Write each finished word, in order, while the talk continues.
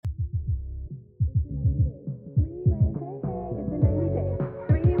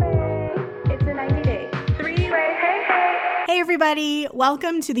everybody.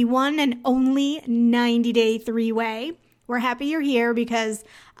 Welcome to the one and only 90-Day Three-Way. We're happy you're here because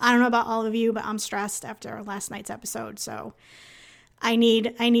I don't know about all of you, but I'm stressed after last night's episode. So I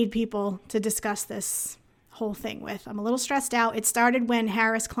need people to discuss this whole thing with. I'm a little stressed out. It started when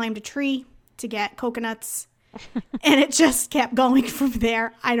Harris climbed a tree to get coconuts, and it just kept going from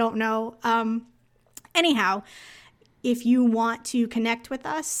there. I don't know. Anyhow, if you want to connect with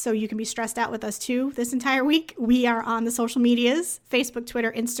us so you can be stressed out with us too this entire week, we are on the social medias, Facebook,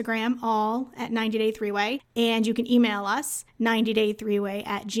 Twitter, Instagram, all at 90-Day Three-Way. And you can email us,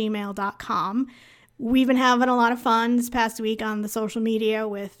 90daythreeway@gmail.com. We've been having a lot of fun this past week on the social media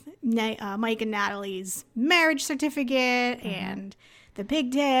with Mike and Natalie's marriage certificate and the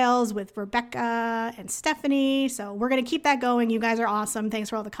pigtails with Rebecca and Stephanie. So we're going to keep that going. You guys are awesome.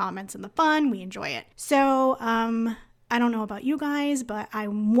 Thanks for all the comments and the fun. We enjoy it. So, I don't know about you guys, but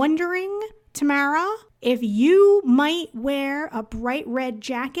I'm wondering, Tamara, if you might wear a bright red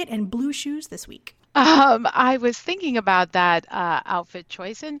jacket and blue shoes this week. I was thinking about that outfit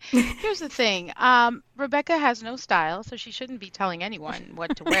choice, and here's the thing. Rebecca has no style, so she shouldn't be telling anyone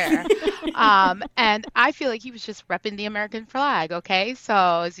what to wear. And I feel like he was just repping the American flag, okay? So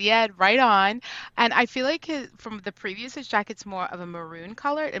Ziad, right on. And I feel like from the previous, his jacket's more of a maroon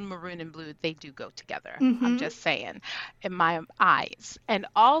color, and maroon and blue, they do go together. I'm just saying, in my eyes. And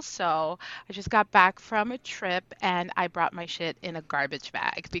also, I just got back from a trip, and I brought my shit in a garbage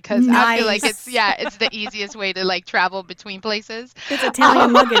bag because I feel like it's the easiest way to like travel between places. It's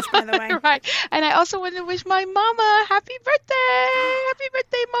Italian luggage, by the way. Right. And I also want to wish my mama happy birthday. Happy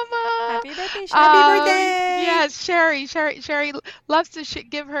birthday, mama. Happy birthday, Sherry. Happy birthday. Yes, Sherry loves to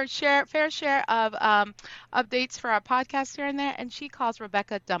give her fair share of updates for our podcast here and there. And she calls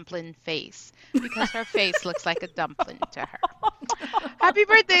Rebecca Dumpling Face because her face looks like a dumpling to her. Happy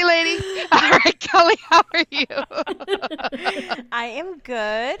birthday, lady. All right, Kelly, how are you? I am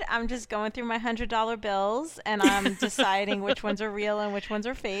good. I'm just going through my $100 bills, and I'm deciding which ones are real and which ones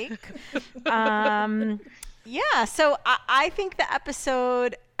are fake. So I think the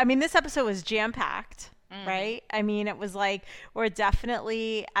episode, this episode was jam-packed, right? I mean, it was like we're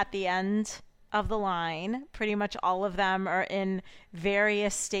definitely at the end of the line. Pretty much all of them are in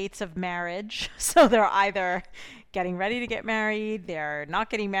various states of marriage. So they're either getting ready to get married, they're not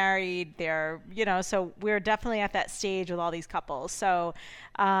getting married, so we're definitely at that stage with all these couples. So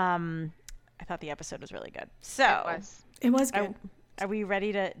I thought the episode was really good. So it was good. Are we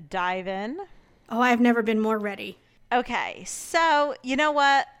ready to dive in? Oh, I've never been more ready. Okay, so you know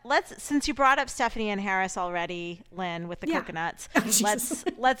what? Since you brought up Stephanie and Harris already, Lynn, with the coconuts,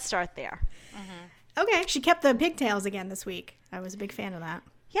 let's start there. Okay, she kept the pigtails again this week. I was a big fan of that.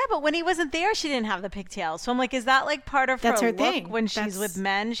 Yeah, but when he wasn't there, she didn't have the pigtails. So I'm like, is that like part of her look thing. When she's with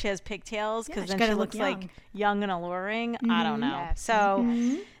men? She has pigtails because then she looks like young and alluring. I don't know. Yes. So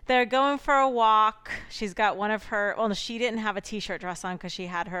they're going for a walk. She's got one of her. Well, no, she didn't have a t-shirt dress on because she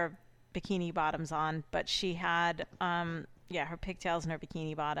had her bikini bottoms on, but she had her pigtails and her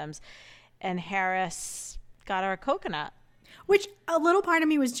bikini bottoms. And Harris got her a coconut. Which a little part of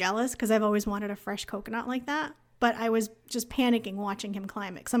me was jealous because I've always wanted a fresh coconut like that. But I was just panicking watching him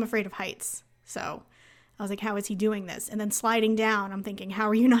climb it because I'm afraid of heights. So I was like, how is he doing this? And then sliding down, I'm thinking, how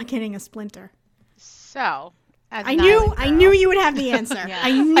are you not getting a splinter? So, I knew you would have the answer.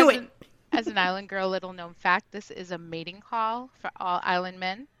 I knew it. As an island girl, little known fact, this is a mating call for all island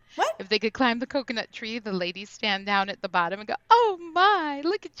men. What? If they could climb the coconut tree, the ladies stand down at the bottom and go, "Oh my,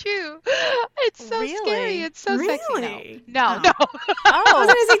 look at you! It's so scary. It's so sexy." No. Oh, I was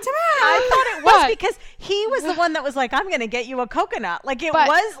gonna say Tamara. I thought it was because he was the one that was like, "I'm gonna get you a coconut." Like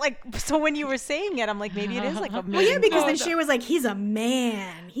was like. So when you were saying it, I'm like, maybe it is like a. Well, yeah, because then she was like, "He's a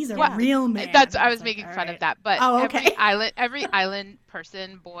man. He's a real man." I was making fun of that, but every island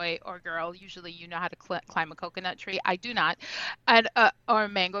person, boy or girl, usually you know how to climb a coconut tree. I do not, or a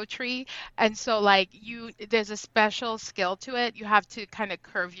mango tree, and so like there's a special skill to it. You have to kind of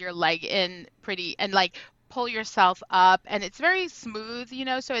curve your leg in pretty and like pull yourself up, and it's very smooth,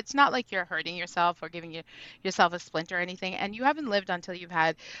 so it's not like you're hurting yourself or giving yourself a splinter or anything. And you haven't lived until you've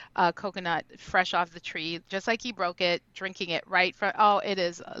had a coconut fresh off the tree, just like he broke it, drinking it right from. It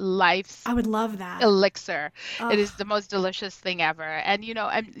is life's. I would love that elixir. It is the most delicious thing ever. And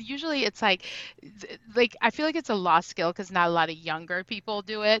and usually it's like I feel like it's a lost skill because not a lot of younger people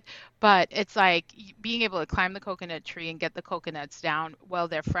do it, but it's like being able to climb the coconut tree and get the coconuts down while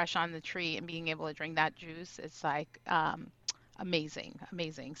they're fresh on the tree and being able to drink that juice. It's like amazing.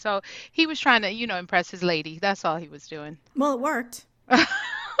 So he was trying to, impress his lady. That's all he was doing. Well, it worked.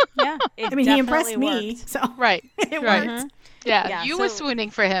 Yeah. He impressed me. So right. It worked. Yeah. You were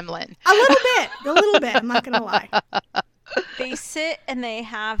swooning for him, Lynn. A little bit. I'm not going to lie. they sit and they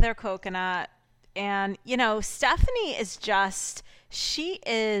have their coconut. And, Stephanie is she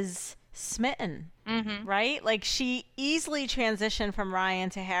is smitten, right? Like, she easily transitioned from Ryan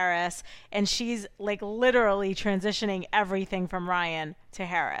to Harris, and she's like literally transitioning everything from Ryan to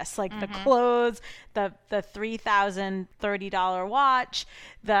Harris, like the clothes, the $3,030 watch,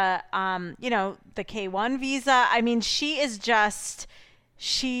 the the K1 visa. I mean, she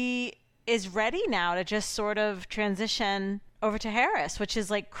is ready now to just sort of transition over to Harris, which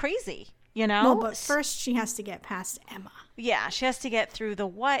is like crazy. Well, but first she has to get past Emma. Yeah, she has to get through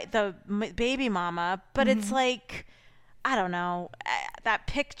the baby mama, but it's like, I don't know, that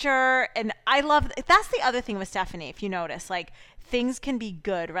picture, and that's the other thing with Stephanie, if you notice, like, things can be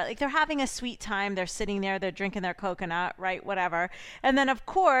good, right? Like, they're having a sweet time, they're sitting there, they're drinking their coconut, right, whatever, and then, of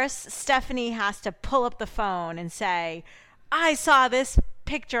course, Stephanie has to pull up the phone and say, I saw this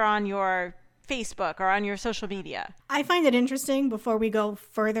picture on your Facebook or on your social media. I find it interesting, before we go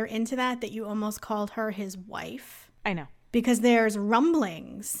further into that you almost called her his wife. I know. Because there's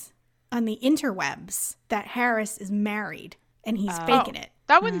rumblings on the interwebs that Harris is married and he's faking it.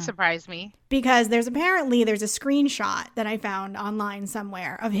 That wouldn't surprise me. Because there's a screenshot that I found online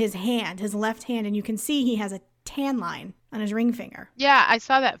somewhere of his hand, his left hand, and you can see he has a tan line on his ring finger. Yeah, I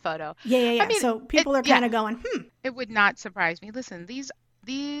saw that photo. Yeah. I mean, so people are kind of going, It would not surprise me. Listen, these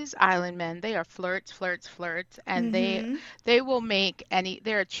island men, they are flirts, and they will make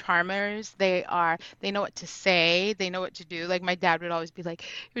they're charmers. They know what to say, they know what to do. Like, my dad would always be like,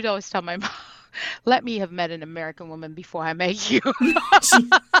 he would always tell my mom, let me have met an American woman before I met you.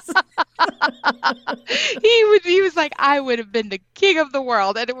 He was like, I would have been the king of the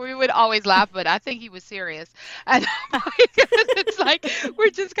world, and we would always laugh, but I think he was serious. And it's like, we're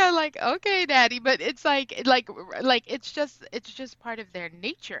just kind of like, okay, daddy, but it's like it's just part of their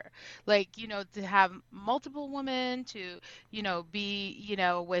nature, like, to have multiple women, to be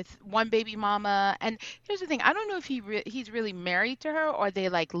with one baby mama. And here's the thing, I don't know if he's really married to her, or they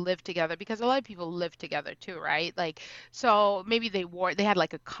like live together, because a lot of people live together too, right? Like, so maybe they had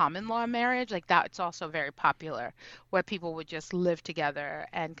like a common law marriage, like that's also very popular, where people would just live together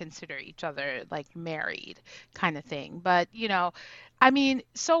and consider each other like married kind of thing. But I mean,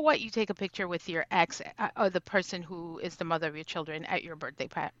 so what? You take a picture with your ex, or the person who is the mother of your children, at your birthday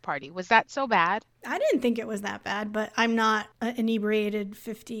party. Was that so bad? I didn't think it was that bad, but I'm not an inebriated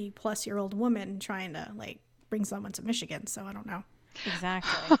 50-plus-year-old woman trying to like bring someone to Michigan, so I don't know.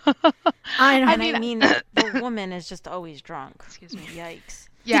 Exactly. I mean, the woman is just always drunk. Excuse me. Yikes.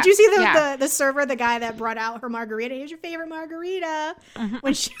 Yeah, did you see the server, the guy that brought out her margarita? Here's your favorite margarita.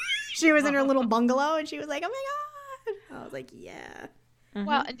 When she was in her little bungalow, and she was like, oh my God. I was like, yeah.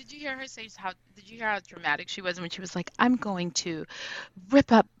 Well, and did you hear her say did you hear how dramatic she was when she was like, I'm going to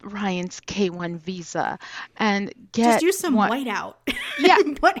rip up Ryan's K1 visa and get just use some whiteout. Yeah.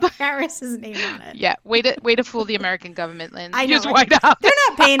 Put Harris's name on it. Yeah. Way to fool the American government, Lynn. I know. Use whiteout. They're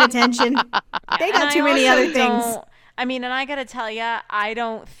not paying attention. They got too many other things. I mean, and I got to tell you, I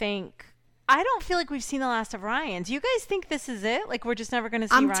don't feel like we've seen the last of Ryan. Do you guys think this is it? Like, we're just never going to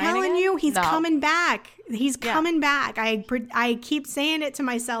see Ryan I'm telling again? you, he's coming back. He's coming back. I keep saying it to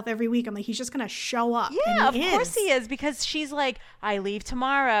myself every week. I'm like, he's just going to show up. Yeah, of course he is, because she's like, I leave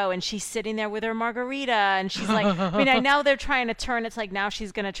tomorrow, and she's sitting there with her margarita, and she's like, I mean, I know they're trying to turn, it's like now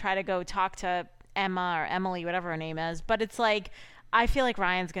she's going to try to go talk to Emma or Emily, whatever her name is, but it's like, I feel like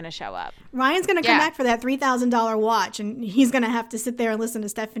Ryan's going to show up. Ryan's going to come back for that $3,000 watch, and he's going to have to sit there and listen to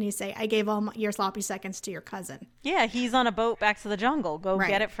Stephanie say, I gave all your sloppy seconds to your cousin. Yeah, he's on a boat back to the jungle. Go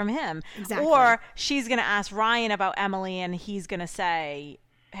get it from him. Exactly. Or she's going to ask Ryan about Emily, and he's going to say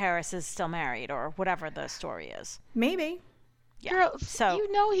Harris is still married, or whatever the story is. Maybe. Yeah. Girl, so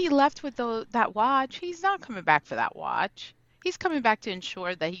he left with that watch. He's not coming back for that watch. He's coming back to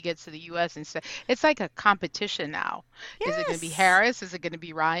ensure that he gets to the U.S. instead. It's like a competition now. Yes. Is it going to be Harris? Is it going to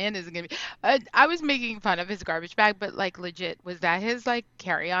be Ryan? Is it going to be... I was making fun of his garbage bag, but like legit, was that his like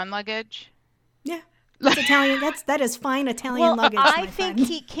carry-on luggage? Yeah. That's Italian. That is fine Italian luggage. I think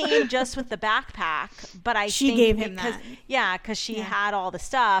he came just with the backpack, but she gave him that. Yeah, because she had all the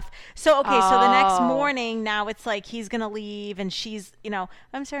stuff. So so the next morning, now it's like he's gonna leave, and she's,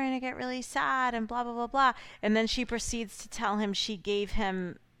 I'm starting to get really sad, and blah blah blah blah, and then she proceeds to tell him she gave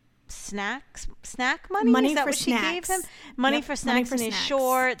him snack money. Is that what she gave him? Money for snacks and his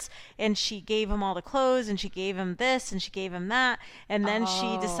shorts, and she gave him all the clothes, and she gave him this, and she gave him that, and then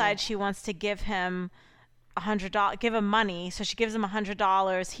she decides she wants to give him $100, give him money. So she gives him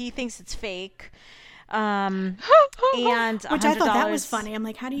 $100. He thinks it's fake. And Which I thought that was $100 funny. I'm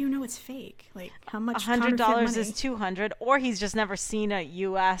like, how do you know it's fake? Like, how much $100 counterfeit is money? $200, or he's just never seen a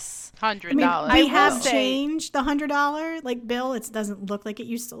U.S. $100. I mean, I we will have say- changed the $100 like bill. It doesn't look like it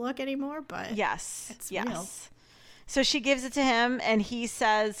used to look anymore, but Yes, It's yes. real. So she gives it to him, and he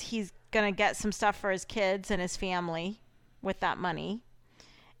says he's gonna get some stuff for his kids and his family with that money.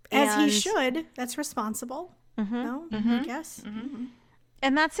 as he And- should. That's responsible. No, I guess.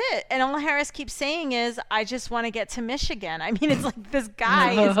 And that's it. And all Harris keeps saying is, I just want to get to Michigan. I mean, it's like this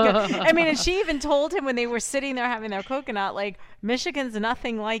guy is good. I mean, and she even told him when they were sitting there having their coconut, like, Michigan's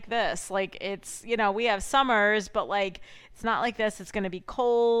nothing like this. Like, it's, you know, we have summers, but like, it's not like this. It's going to be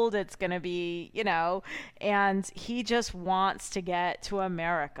cold. It's going to be, you know, and he just wants to get to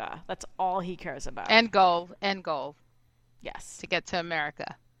America. That's all he cares about. End goal Yes. to get to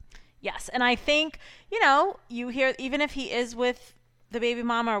America. Yes. And I think, you know, you hear, even if he is with the baby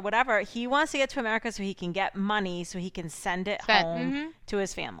mama or whatever, he wants to get to America so he can get money so he can send it home to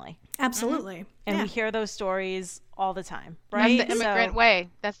his family. Absolutely. And yeah. we hear those stories all the time, That's right? the immigrant way.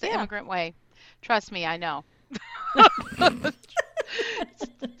 That's the Yeah. immigrant way. Trust me, I know.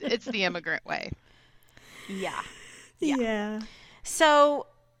 It's the immigrant way. Yeah. Yeah. So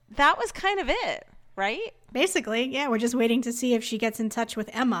that was kind of it, right? Basically, yeah, we're just waiting to see if she gets in touch with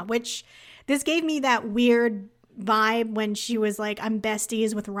Emma, which this gave me that weird vibe when she was like, I'm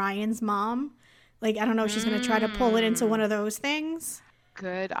besties with Ryan's mom. Like, I don't know if she's going to try to pull it into one of those things.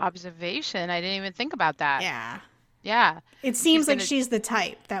 Good observation. I didn't even think about that. Yeah. Yeah. It seems like gonna- she's the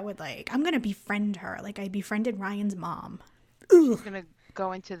type that would like, I'm going to befriend her. Like I befriended Ryan's mom. She's gonna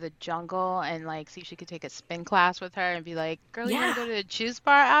go into the jungle and like see if she could take a spin class with her and be like, girl, you Yeah. wanna go to the juice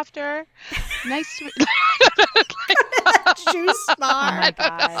bar after? Nice to Shoe smart.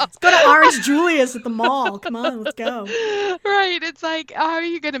 God. Let's go to Orange Julius at the mall. Come on, let's go. Right. It's like, how are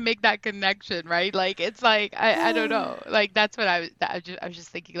you gonna make that connection, right? Like it's like I don't know. Like that's what I was just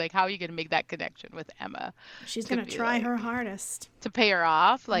thinking, like, how are you gonna make that connection with Emma? She's To going to be try like- her hardest. To pay her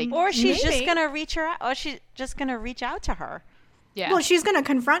off? Like Or she's just Maybe. going to reach her out. Or she's just going to reach out to her. yeah. Well, she's going to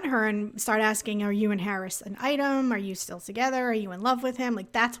confront her and start asking, are you and Harris an item? Are you still together? Are you in love with him?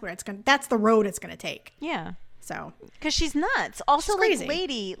 Like that's where that's the road it's going to take. Yeah. So, Because she's nuts. Also, She's like, crazy.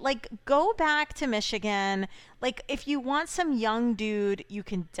 lady, like, go back to Michigan. Like, if you want some young dude, you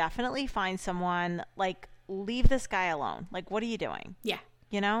can definitely find someone. Like, leave this guy alone. Like, what are you doing? yeah.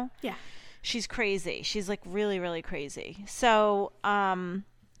 You know? Yeah. She's crazy. She's, like, really, really crazy. So,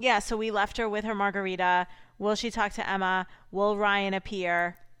 yeah, so we left her with her margarita. Will she talk to Emma? Will Ryan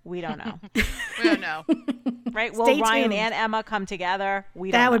appear? We don't know. We don't know. Right? Will Stay Ryan tuned. and Emma come together?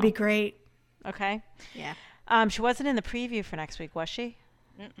 We don't know. That would be great. Okay. Yeah. She wasn't in the preview for next week, was she?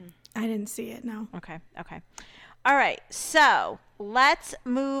 I didn't see it. No. Okay. Okay. All right. So let's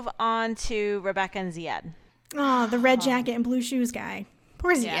move on to Rebecca and Zied. Oh, the red jacket and blue shoes guy.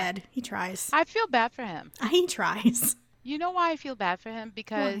 Poor Yeah. Zied. He tries. I feel bad for him. He tries. You know why I feel bad for him?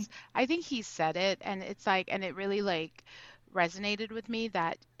 Because I think he said it, and it's like, and it really like resonated with me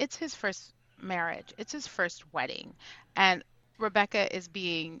that it's his first marriage, it's his first wedding, and Rebecca is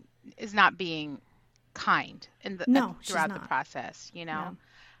not being kind in the No, she's throughout the not. process, you know, No.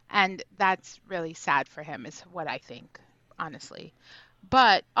 and that's really sad for him, is what I think, honestly.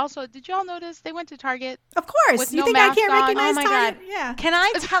 But also, did y'all notice they went to Target? Of course. With You no think I mask can't on? recognize Oh my Target? God. Yeah. Can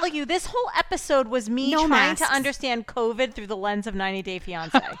I tell you, this whole episode was me No trying to masks. understand COVID through the lens of 90 Day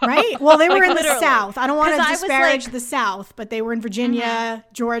Fiance. Right? Well, they were Like, in the literally. South. I don't want 'Cause to I was disparage like- the South, but they were in Virginia,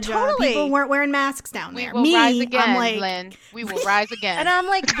 Georgia. Totally. People weren't wearing masks down We there. will Me, rise again, I'm like, Lynn. We will rise again. And I'm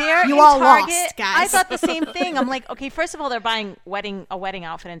like, they're You in all lost, Target. guys. I thought the same thing. I'm like, okay, first of all, they're buying a wedding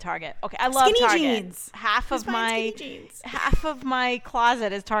outfit in Target. Okay, I love Skinny Target. jeans. Half Who's of buying my skinny jeans? half of my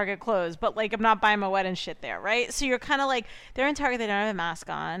closet is Target clothes, but like I'm not buying my wedding shit there, right? So you're kind of like, they're in Target, they don't have a mask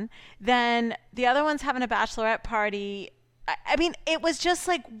on. Then the other one's having a bachelorette party. I mean, it was just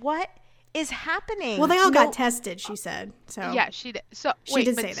like, what is happening? well, they all No- got tested, she said. So Yeah, she did. So She wait,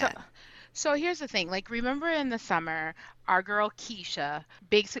 did but say so, that. So here's the thing. Like, remember in the summer, our girl Keisha,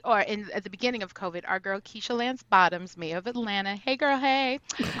 at the beginning of COVID, our girl Keisha Lance Bottoms, mayor of Atlanta, hey girl, hey,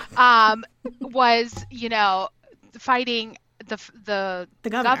 was fighting the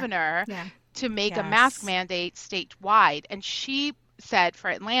governor Yeah. to make a Yes. mask mandate statewide, and she said for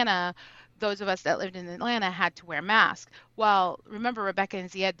Atlanta, those of us that lived in Atlanta had to wear masks. Well, remember Rebecca and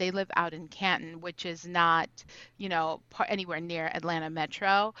Ziad, they live out in Canton, which is not, anywhere near Atlanta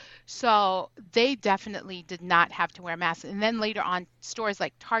Metro. So they definitely did not have to wear masks. And then later on, stores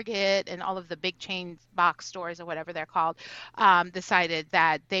like Target and all of the big chain box stores or whatever they're called, decided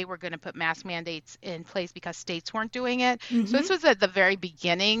that they were going to put mask mandates in place because states weren't doing it. So this was at the very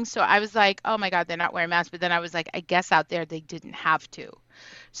beginning. So I was like, oh my God, they're not wearing masks. But then I was like, I guess out there they didn't have to.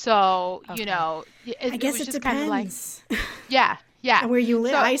 So, I guess was it just kind of like, depends. yeah. And where you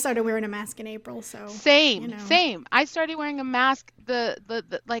live. So, I started wearing a mask in April, so same. I started wearing a mask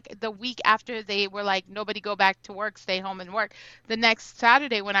the week after they were like, nobody go back to work, stay home and work. The next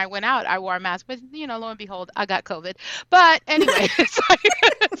Saturday when I went out, I wore a mask, but lo and behold, I got COVID. But anyway, it's okay.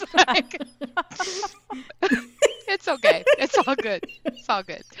 It's all good. It's all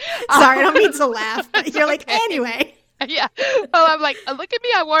good. Sorry, I don't mean to laugh, but you're like, anyway. Yeah. Well, I'm like, look at me.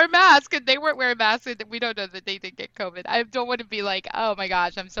 I wore a mask and they weren't wearing masks and we don't know that they didn't get COVID. I don't want to be like, oh my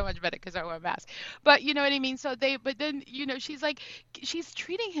gosh, I'm so much better because I wore a mask. But you know what I mean? But then, she's like, she's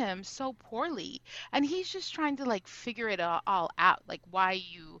treating him so poorly and he's just trying to like figure it all out. Like, why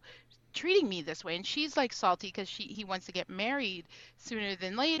you treating me this way? And she's like salty because he wants to get married sooner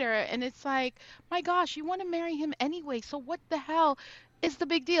than later. And it's like, my gosh, you want to marry him anyway. So what the hell is the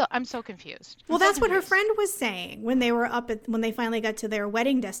big deal? I'm so confused. Well, that's what her friend was saying when they were when they finally got to their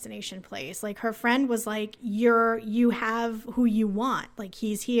wedding destination place. Like her friend was like, you have who you want. Like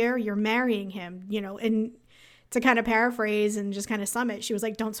he's here, you're marrying him, and to kind of paraphrase and just kind of sum it, she was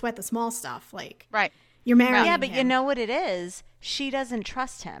like, don't sweat the small stuff. Like, right. You're marrying Yeah, but him. you know what it is? She doesn't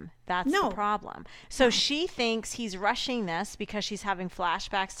trust him. That's the problem. So she thinks he's rushing this because she's having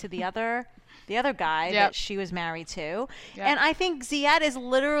flashbacks to the other guy that she was married to. Yep. And I think Ziad is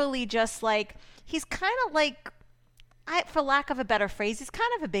literally just like, he's kind of like, for lack of a better phrase, he's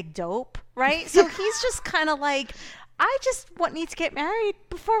kind of a big dope, right? So he's just kind of like, I just need to get married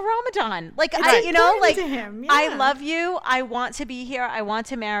before Ramadan. Like, to him. Yeah. I love you. I want to be here. I want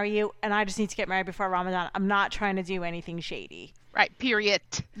to marry you. And I just need to get married before Ramadan. I'm not trying to do anything shady. Right. Period.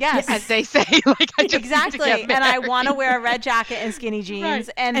 Yes. As they say. Like, I just exactly. Need to get married. And I want to wear a red jacket and skinny jeans. Right.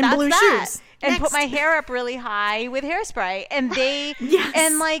 And that's blue that. Shoes. And put my hair up really high with hairspray. And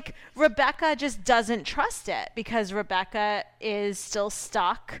and like Rebecca just doesn't trust it because Rebecca is still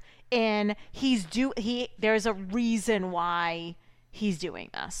stuck in there's a reason why he's doing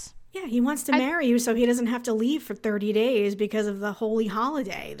this. Yeah, he wants to marry you so he doesn't have to leave for 30 days because of the holy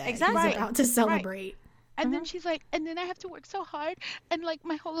holiday that he's about to celebrate. Right. And then she's like, and then I have to work so hard and like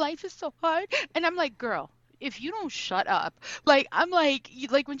my whole life is so hard. And I'm like, girl, if you don't shut up, like, I'm like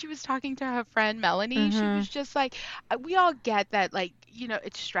when she was talking to her friend Melanie, she was just like, we all get that, like,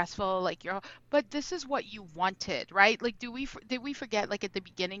 it's stressful, like but this is what you wanted, right? Like, did we forget, like, at the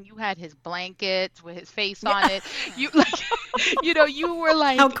beginning, you had his blankets with his face on it. You like, you were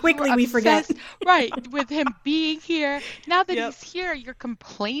like, how quickly we forget, right? With him being here. Now that he's here, you're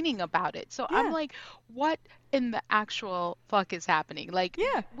complaining about it. So I'm like, what in the actual fuck is happening? Like,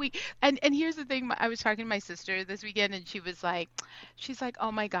 and here's the thing, I was talking to my sister this weekend and she's like,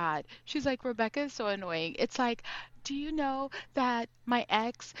 oh my God, she's like, Rebecca is so annoying. It's like, do you know that my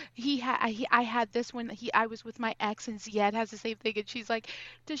ex, I had this when I was with my ex and Ziad has the same thing. And she's like,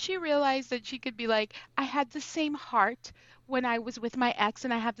 does she realize that she could be like, I had the same heart when I was with my ex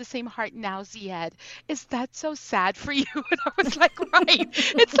and I have the same heart now, Ziad. Is that so sad for you? And I was like, right.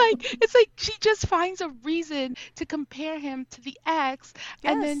 It's like she just finds a reason to compare him to the ex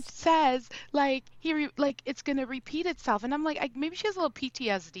and then says like it's going to repeat itself. And I'm like, maybe she has a little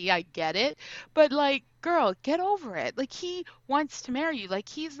PTSD. I get it. But like, girl, get over it. Like, he wants to marry you. Like,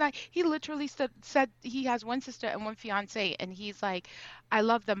 he literally said he has one sister and one fiance and he's like, I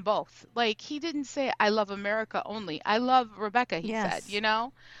love them both. Like, he didn't say I love America only. I love Rebecca, he said,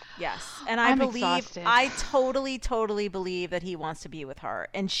 Yes. And I totally believe that he wants to be with her.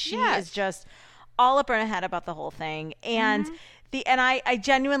 And she is just all up in her head about the whole thing. And I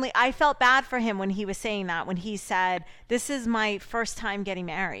genuinely, I felt bad for him when he was saying that, when he said, this is my first time getting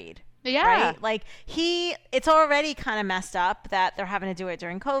married. Yeah. Right? Like, it's already kind of messed up that they're having to do it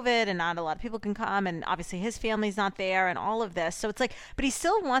during COVID and not a lot of people can come. And obviously his family's not there and all of this. So it's like, but he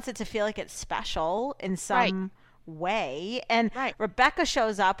still wants it to feel like it's special in some way. And Rebecca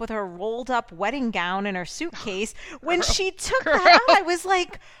shows up with her rolled up wedding gown and her suitcase. When she took that out, I was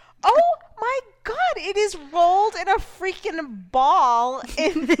like, oh my God, it is rolled in a freaking ball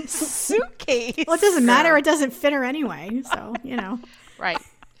in this suitcase. Well, it doesn't matter. It doesn't fit her anyway. So, Right.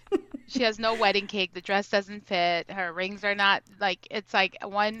 She has no wedding cake. The dress doesn't fit. Her rings are not, like, it's like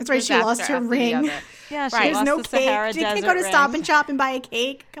one. That's right. She lost her ring. Yeah, There's no cake. She can't go to Stop and Shop and buy a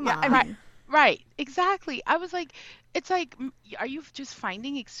cake. Come on. I mean, Right, exactly. I was like, it's like, are you just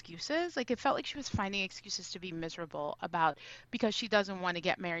finding excuses? Like, it felt like she was finding excuses to be miserable about because she doesn't want to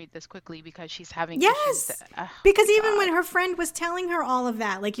get married this quickly because she's having issues. Yes. Oh, Because even when God. her friend was telling her all of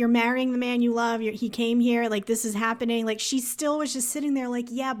that, like, you're marrying the man you love, he came here, like, this is happening, like, she still was just sitting there like,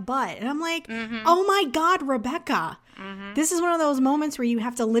 yeah, but. And I'm like, oh my God, Rebecca. This is one of those moments where you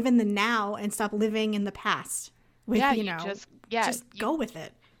have to live in the now and stop living in the past. With, Yeah, you you know, just go with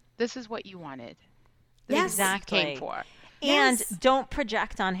it. this is what you wanted. Yes. This is what you Exactly. came for. And Yes. don't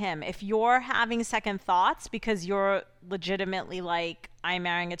project on him. If you're having second thoughts because you're legitimately like, I'm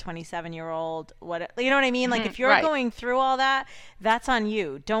marrying a 27-year-old, what, you know what I mean? Like, if you're Right. going through all that, that's on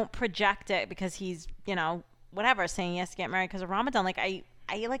you. Don't project it because he's, whatever, saying yes to get married because of Ramadan. Like, I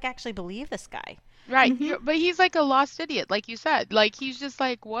like actually believe this guy. Right. But he's like a lost idiot, like you said. Like, he's just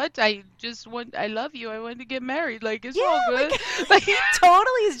like, what? I love you. I want to get married. Like, it's all good. Like,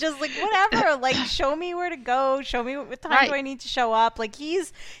 Totally is just like, whatever, like, show me where to go, show me what time do Right. I need to show up. Like,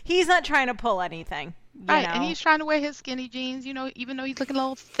 he's not trying to pull anything, you right. know? And he's trying to wear his skinny jeans, even though he's looking a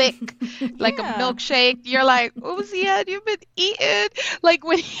little thick, like a Yeah. milkshake. You're like, oh, Ziad, you've been eating. Like,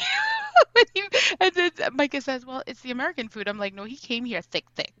 when he, and then Micah says, well, it's the American food. I'm like, no, he came here thick.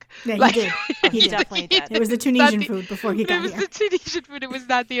 Yeah, he Like, did. He did. definitely did. It was the It's not Tunisian the- food before he It got was here. the Tunisian food. It was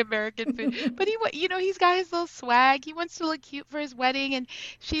not the American food. But he's got his little swag. He wants to look cute for his wedding, and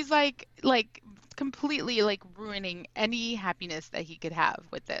she's like completely like ruining any happiness that he could have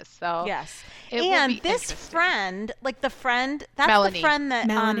with this. So Yes. it will And be this interesting. friend, like the friend, that's Melanie. the friend that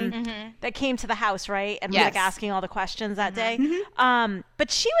Melanie. that came to the house, right? And was like Yes. asking all the questions that day. But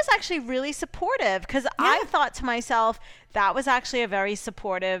she was actually really supportive because I thought to myself, that was actually a very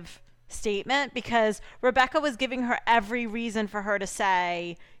supportive statement because Rebecca was giving her every reason for her to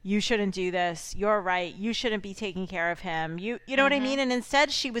say, you shouldn't do this. You're right. You shouldn't be taking care of him. You know what I mean? And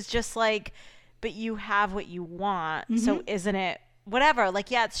instead she was just like, but you have what you want. So isn't it whatever?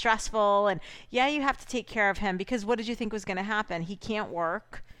 Like, yeah, it's stressful. And yeah, you have to take care of him because what did you think was going to happen? He can't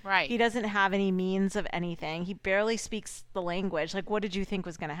work. Right. He doesn't have any means of anything. He barely speaks the language. Like, what did you think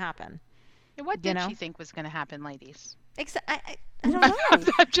was going to happen? And what you did know? she think was going to happen, ladies? I don't know.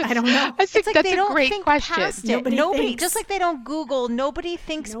 I don't know. I think It's like that's they a don't great think question. past it. Nobody thinks. Just like they don't Google, nobody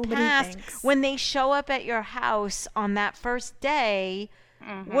thinks Nobody past thinks. when they show up at your house on that first day.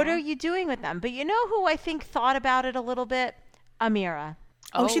 What are you doing with them? But you know who I think thought about it a little bit? Amira.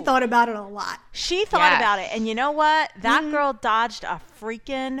 Oh, she thought about it a lot. She thought Yes. about it. And you know what? That girl dodged a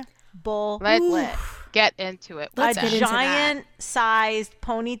freaking bullet. Let's get into it. Let's A get into that. giant-sized,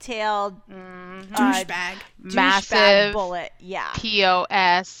 ponytailed, Douchebag. Massive douchebag bullet. Yeah.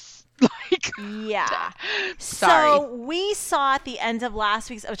 POS. Like, Yeah. Sorry. So we saw at the end of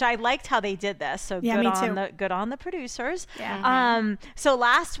last week's, which I liked how they did this. So Yeah, good me on too. the producers. Yeah. So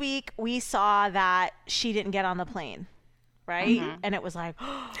last week we saw that she didn't get on the plane, right? And it was like,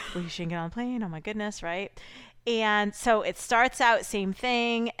 oh, well, you shouldn't get on the plane. Oh my goodness, right? And so it starts out same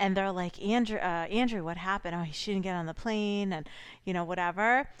thing, and they're like, Andrew, what happened? Oh, he shouldn't get on the plane, and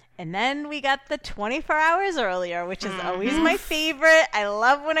whatever. And then we got the 24 hours earlier, which is always my favorite. I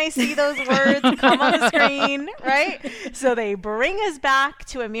love when I see those words come on the screen, right? So they bring us back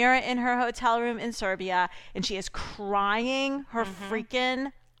to Amira in her hotel room in Serbia, and she is crying her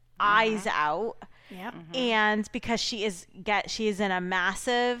freaking eyes out. Yep. And because she is in a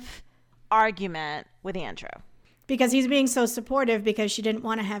massive argument with Andrew. Because he's being so supportive because she didn't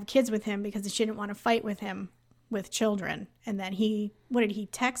want to have kids with him because she didn't want to fight with him with children. And then he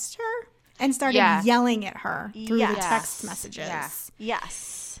text her? And started Yeah. yelling at her through the Yes. text messages. Yeah.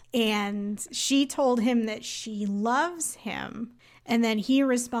 Yes. And she told him that she loves him. And then he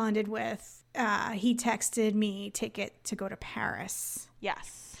responded with, he texted me ticket to go to Paris.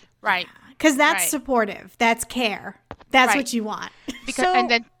 Yes. right. Because that's Right. supportive. That's care. That's Right. what you want. Because So- and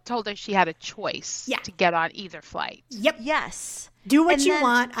then told her she had a choice Yeah. to get on either flight. Yep. Yes. Do what And you then-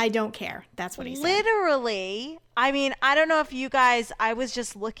 want. I don't care. That's what he said. Literally, I mean, I don't know if you guys, I was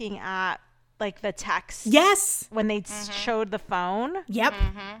just looking at like the text Yes. when they showed the phone. Yep.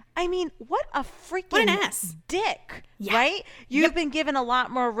 I mean, what a freaking What an ass. dick, Yeah. right? You've been given a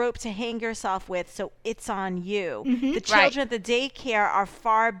lot more rope to hang yourself with, so it's on you. Mm-hmm. The children at the daycare are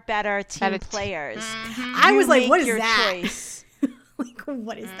far better team Better players. I You was like, make what is your that? choice. Like,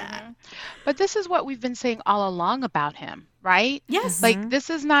 what is that? But this is what we've been saying all along about him, right? Yes. Like,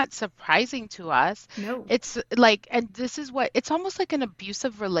 this is not surprising to us. No. It's like, and this is what, it's almost like an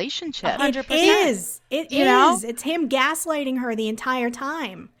abusive relationship. 100%. It is. It You know? is. It's him gaslighting her the entire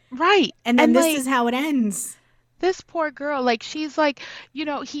time. Right. And then this like, is how it ends. this poor girl, like she's like,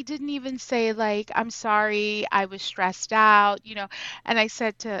 he didn't even say like, I'm sorry, I was stressed out. And I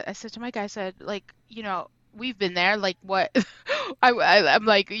said to Mike, I said, like, we've been there, like what I'm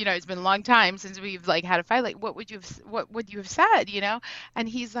like, it's been a long time since we've like had a fight. Like what would you have said? And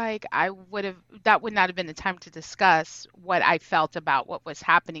he's like, that would not have been the time to discuss what I felt about what was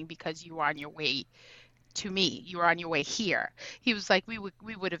happening because you were on your way to me. You were on your way here. He was like, we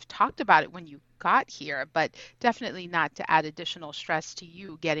would have talked about it when you got here, but definitely not to add additional stress to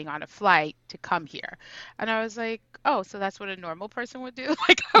you getting on a flight to come here. And I was like, oh, so that's what a normal person would do?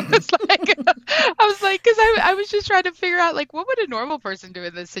 Like, I was like, because I was just trying to figure out, like, what would a normal person do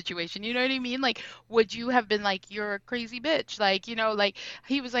in this situation? You know what I mean? Like, would you have been like, you're a crazy bitch? Like, like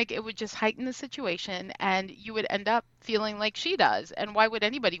he was like, it would just heighten the situation and you would end up feeling like she does. And why would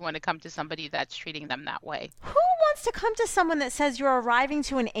anybody want to come to somebody that's treating them that way? Who wants to come to someone that says you're arriving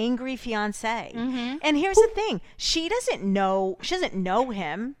to an angry fiance? And here's the thing. She doesn't know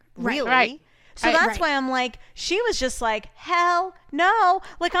him, really. Right. So that's why I'm like, she was just like, hell no.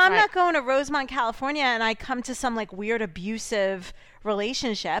 Like, I'm not going to Rosemont, California, and I come to some like weird abusive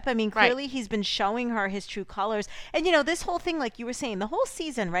relationship. I mean, clearly he's been showing her his true colors. And, this whole thing, like you were saying, the whole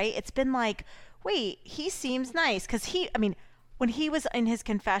season, right? It's been like, wait, he seems nice. Because when he was in his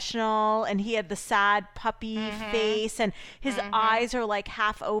confessional and he had the sad puppy face and his eyes are like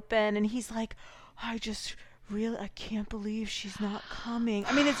half open and he's like, I can't believe she's not coming.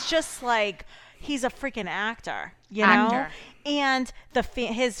 I mean, it's just like he's a freaking actor, know? And the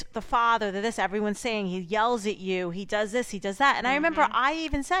father, everyone's saying he yells at you, he does this, he does that. And I remember I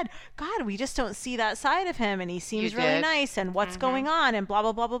even said, God, we just don't see that side of him. And he seems really nice. And what's going on? And blah,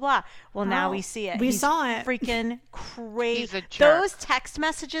 blah, blah, blah, blah. Well, now we see it. We saw it. Freaking crazy. He's a jerk. Those text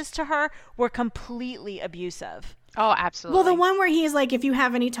messages to her were completely abusive. Oh, absolutely. Well, the one where he's like, if you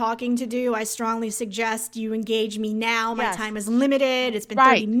have any talking to do, I strongly suggest you engage me now. My time is limited. It's been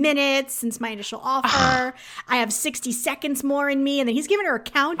 30 minutes since my initial offer. I have 60 seconds more in me. And then he's giving her a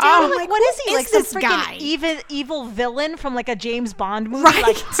countdown. I'm like, what is he? Like this some guy? freaking evil villain from like a James Bond movie? Right.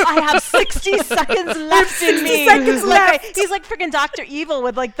 Like, I have 60 seconds left in me. 60 seconds left. He's like freaking Dr. Evil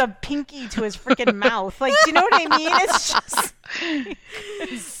with like the pinky to his freaking mouth. Like, do you know what I mean? It's just...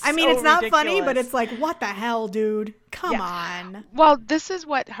 it's not funny, but it's like, what the hell, dude? Come on. Well, this is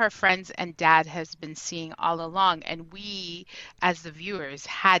what her friends and dad has been seeing all along, and we, as the viewers,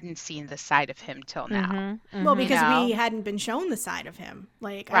 hadn't seen the side of him till now. Well, because we hadn't been shown the side of him.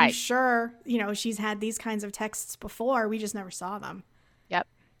 Like, I'm sure, she's had these kinds of texts before. We just never saw them. Yep.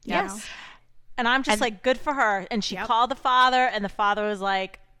 Yes. And I'm just like, good for her. And she called the father, and the father was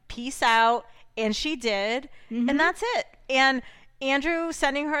like, peace out. And she did. And that's it. And Andrew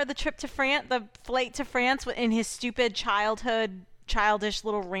sending her the flight to France in his stupid childish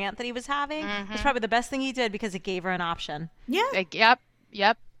little rant that he was having was probably the best thing he did because it gave her an option. Yeah.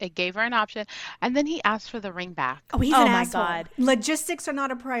 Yep. It gave her an option. And then he asked for the ring back. Oh, he's an asshole. God. Logistics are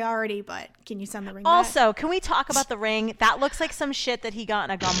not a priority, but can you send the ring back? Also, can we talk about the ring? That looks like some shit that he got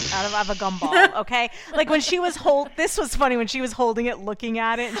out of a gumball, okay? Like when she was this was funny when she was holding it, looking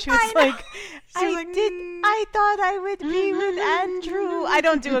at it, and she was like, I thought I would be with Andrew. I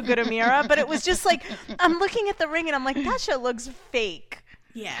don't do a good Amira, but it was just like, I'm looking at the ring and I'm like, that shit looks fake.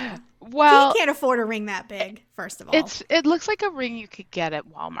 Yeah. Well, he can't afford a ring that big, first of all. It looks like a ring you could get at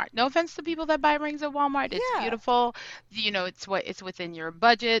Walmart. No offense to people that buy rings at Walmart. It's beautiful. It's within your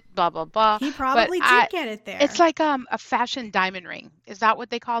budget, blah, blah, blah. He probably did get it there. It's like a fashion diamond ring. Is that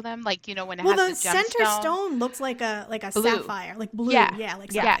what they call them? Like, when it has the center stone looks like a sapphire, like blue. Yeah,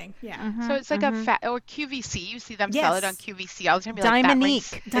 like something. Yeah. So it's like or QVC. You see them sell it on QVC all the time.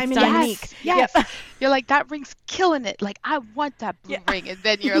 Diamonique. Yes. You're like, that ring's killing it. Like, I want that blue ring. And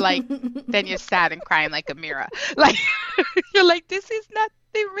then you're like, then you're sad and crying like Amira. Like, you're like, this is not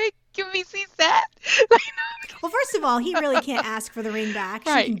the ring QVC said. Well, first of all, he really can't ask for the ring back.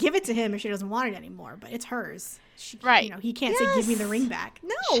 She can give it to him if she doesn't want it anymore, but it's hers. He can't say, give me the ring back.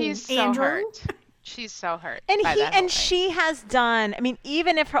 No, she's so Andrew. hurt. She's so hurt. And she has done, I mean,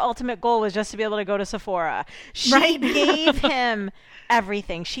 even if her ultimate goal was just to be able to go to Sephora, she gave him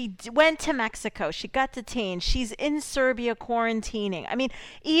everything. She went to Mexico. She got detained. She's in Serbia quarantining. I mean,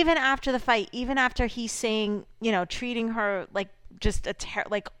 even after the fight, even after he's saying, treating her like just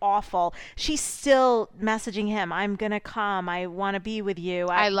awful, she's still messaging him, I'm going to come. I want to be with you.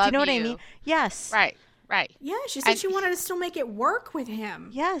 I love you. Do you know what I mean? Yes. Right. Yeah, she said she wanted to still make it work with him.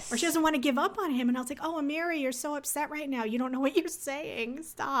 Yes. Or she doesn't want to give up on him. And I was like, oh, Amira, you're so upset right now. You don't know what you're saying.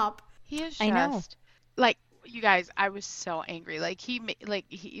 Stop. He is just, I know. Like, You guys, I was so angry. Like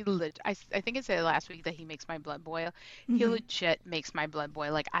I think I said last week that he makes my blood boil. He Hmm. legit makes my blood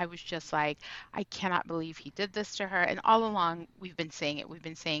boil. Like I was just like, I cannot believe he did this to her. And all along we've been saying it. We've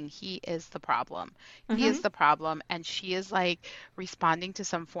been saying he is the problem. He Mm-hmm. is the problem, and she is like responding to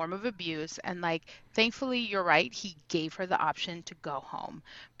some form of abuse. And like, thankfully, you're right. He gave her the option to go home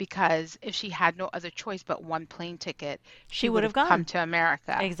because if she had no other choice but one plane ticket, She she would would have have come gone. to America.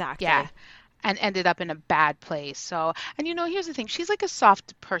 Yeah, Exactly. and ended up in a bad place. So, and here's the thing, she's like a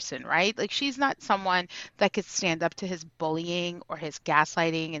soft person, right? Like she's not someone that could stand up to his bullying or his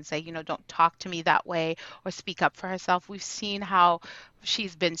gaslighting and say, don't talk to me that way or speak up for herself. We've seen how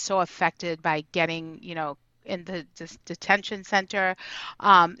she's been so affected by getting, in the detention center.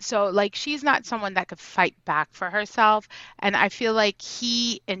 So like she's not someone that could fight back for herself. And I feel like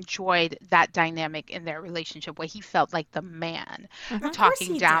he enjoyed that dynamic in their relationship where he felt like the man Mm-hmm. Of course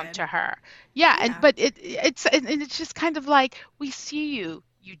talking he down did. to her. Yeah, and Yeah. but it's just kind of like we see you,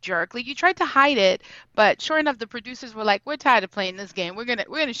 you jerk. Like you tried to hide it, but sure enough, the producers were like, "We're tired of playing this game. We're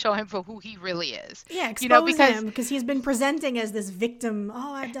gonna show him for who he really is." Yeah, expose Because him because he's been presenting as this victim.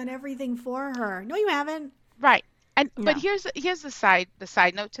 Oh, I've done everything for her. No, you haven't. right. And but No. here's the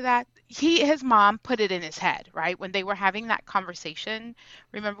side note to that. His mom put it in his head, right? When they were having that conversation,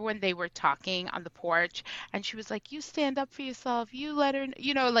 remember when they were talking on the porch and she was like, "You stand up for yourself. You let her,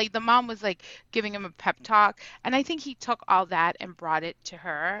 like the mom was like giving him a pep talk." And I think he took all that and brought it to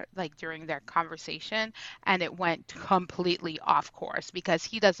her like during their conversation and it went completely off course because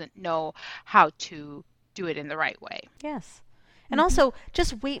he doesn't know how to do it in the right way. Yes. And Hmm. also,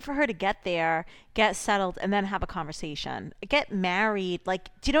 just wait for her to get there, get settled, and then have a conversation. Get married. Like,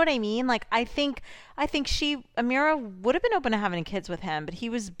 do you know what I mean? Like, I think Amira would have been open to having kids with him, but he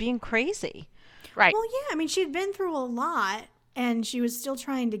was being crazy. Right. Well, yeah, I mean, she'd been through a lot and she was still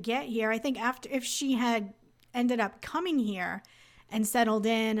trying to get here. I think after, if she had ended up coming here and settled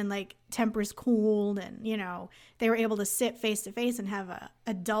in and like tempers cooled and, they were able to sit face to face and have a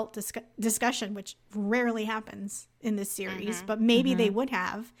adult discussion, which rarely happens in this series, Hmm. but maybe they Mm-hmm. would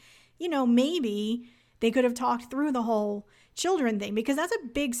have, maybe they could have talked through the whole children thing because that's a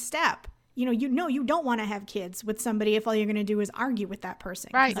big step. You don't want to have kids with somebody if all you're going to do is argue with that person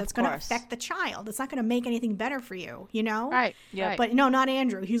because Right. that's Of going to course. affect the child. It's not going to make anything better for you. Right. Yep. Right. But no, not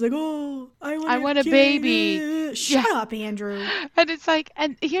Andrew. He's like, oh, I want I want a baby. Shut Yeah. up, Andrew. And it's like,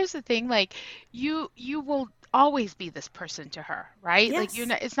 and here's the thing, like you will always be this person to her, right? Like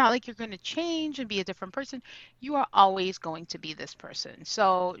Yes, it's not like you're going to change and be a different person. You are always going to be this person.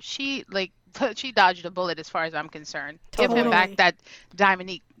 So she like she dodged a bullet as far as I'm concerned. Give him Totally. back totally. that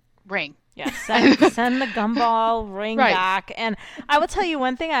Dominique ring. Yeah, send the gumball ring Right. back. And I will tell you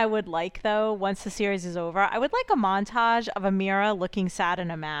one thing I would like though, once the series is over, I would like a montage of Amira looking sad in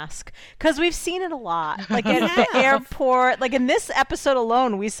a mask. Because we've seen it a lot. Like We at the have. airport. Like in this episode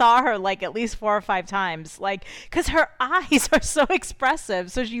alone, we saw her like at least 4 or 5 times. Like, because her eyes are so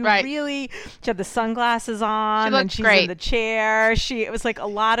expressive. So she Right. she had the sunglasses on and looked she's in great. the chair. It was like a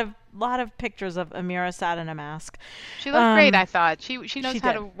lot of pictures of Amira sad in a mask. She looked great, I thought. She knows she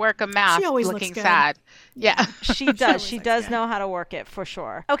how did. to work a mask always looks looking good. sad. Yeah. She does. always She looks does good. know how to work it for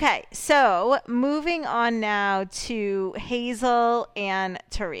sure. Okay, so moving on now to Hazel and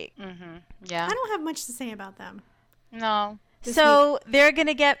Tariq. Yeah. I don't have much to say about them. No. This So they're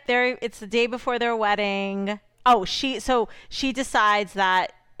gonna get there. It's the day before their wedding. Oh, she decides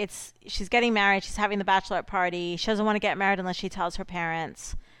that she's getting married. She's having the bachelorette party. She doesn't want to get married unless she tells her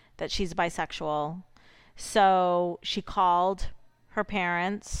parents that she's bisexual. So she called her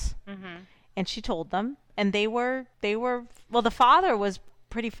parents and she told them, and they were well. The father was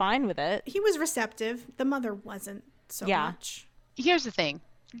pretty fine with it. He was receptive. The mother wasn't so Yeah. much. Here's the thing.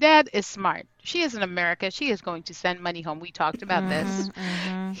 Dad is smart. She is in America. She is going to send money home. We talked about this.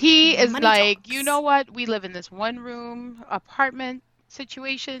 He is Money like, talks. you know what? We live in this one room apartment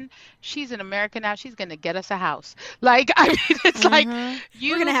situation. She's in America now. She's going to get us a house. Like, I mean, it's like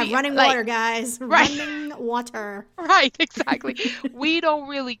you We're gonna have be- running like, water, guys. Right. Running water. Right, exactly. We don't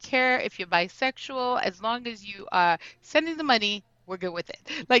really care if you're bisexual as long as you are sending the money. We're good with it.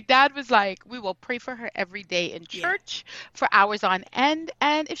 Like Dad was like, we will pray for her every day in Yeah. church for hours on end.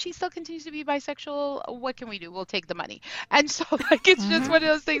 And if she still continues to be bisexual, what can we do? We'll take the money. And so like it's just one of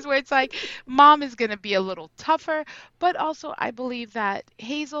those things where it's like mom is going to be a little tougher, but also I believe that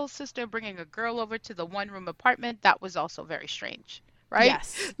Hazel's sister bringing a girl over to the one room apartment, that was also very strange. Right?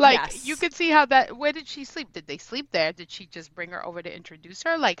 Yes, Like yes. you could see where did she sleep? Did they sleep there? Did she just bring her over to introduce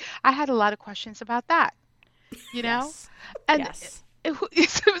her? Like I had a lot of questions about that. You know? Yes. And Yes.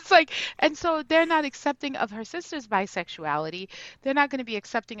 it was like, and so they're not accepting of her sister's bisexuality. They're not going to be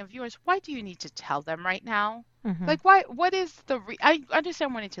accepting of yours. Why do you need to tell them right now? Mhm. Like, why? What is I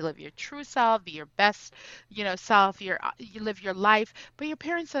understand wanting to live your true self, be your best, self. You live your life, but your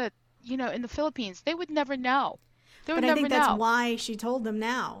parents are, in the Philippines, they would never know. They would But I never think that's know. why she told them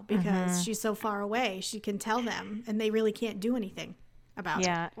now, because she's so far away. She can tell them, and they really can't do anything about it.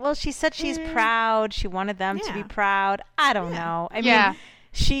 Yeah. Well, she said she's proud. She wanted them to be Yeah. proud. I don't know. I Yeah. mean,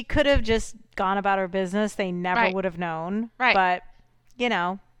 she could have just gone about her business. They never Right. would have known. Right. But,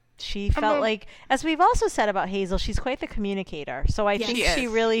 she felt mean- like, as we've also said about Hazel, she's quite the communicator. So I Yes. think She she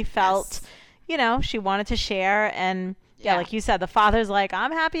is. really felt, she wanted to share. And yeah, Yeah. like you said, the father's like,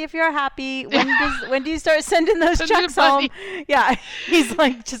 I'm happy if you're happy. When do you start sending those Send the checks home? money. Yeah. He's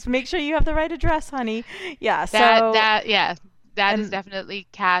like, just make sure you have the right address, honey. Yeah. That is and- definitely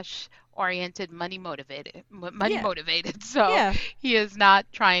cash oriented, money motivated, Yeah. motivated. So Yeah. he is not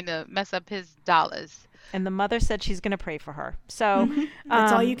trying to mess up his dollars. And the mother said she's going to pray for her. So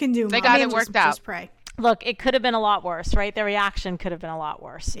That's all you can do. They Mom. got it Just- worked out. Just pray. look, it could have been a lot worse, right? Their reaction could have been a lot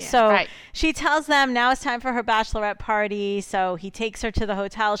worse. Yeah. So Right. she tells them now it's time for her bachelorette party. So he takes her to the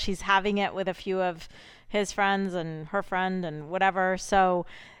hotel. She's having it with a few of his friends and her friend and whatever. So,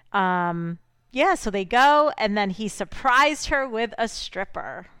 so they go, and then he surprised her with a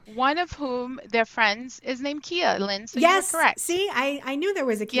stripper. One of whom their friends is named Kia, Lynn. So Yes. you were correct. See, I knew there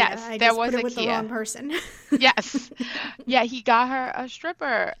was a Kia. Yes, I there just was put it a with the Kia. wrong person. Yes. Yeah, he got her a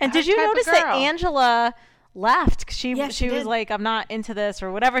stripper. And her did you type of notice that girl. Angela left? She Yeah, she was did. like, I'm not into this,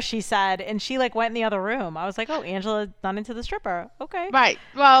 or whatever she said, and she like went in the other room. I was like, oh, Angela's not into the stripper. Okay. Right.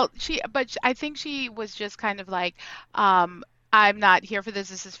 Well, I think she was just kind of like, I'm not here for this.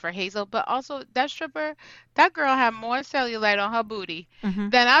 This is for Hazel. But also, that stripper, that girl had more cellulite on her booty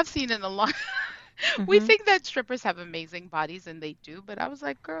than I've seen in a long. We think that strippers have amazing bodies, and they do. But I was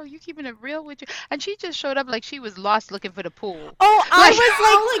like, girl, you keeping it real with you? And she just showed up like she was lost looking for the pool. Oh, I was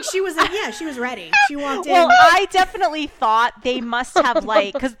Oh, like she was, she was ready. She walked in. Well, I definitely thought they must have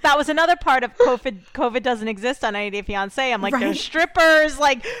because that was another part of COVID. COVID doesn't exist on 90 Day Fiance. I'm like, Right. there's strippers,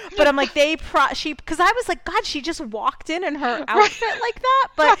 but I'm like, because I was like, God, she just walked in her outfit like that.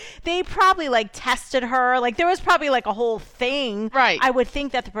 But they probably tested her. Like there was probably like a whole thing. Right. I would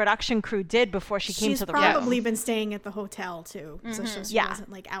think that the production crew did before she came She's to the probably room. been staying at the hotel too, so she Yeah. wasn't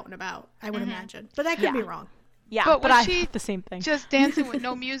like out and about. I would imagine, but that could be wrong. Yeah, But but was I she thought the same thing. Just dancing with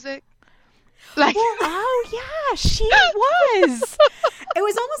no music. Like, Oh yeah, she was. It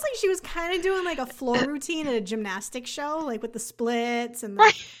was almost like she was kind of doing like a floor routine at a gymnastics show, like with the splits and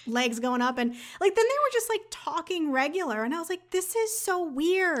the legs going up, and like then they were just like talking regular, and I was like, this is so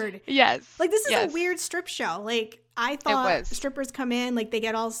weird. yes. Like this is yes. a weird strip show. Like I thought was. strippers come in, like they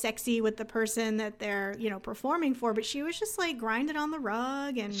get all sexy with the person that they're, performing for, but she was just like grinding on the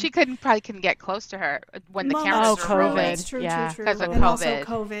rug, and She probably couldn't get close to her when the Well, cameras that's were true. COVID. rolling. That's true, Yeah. true, 'Cause true. of And also COVID.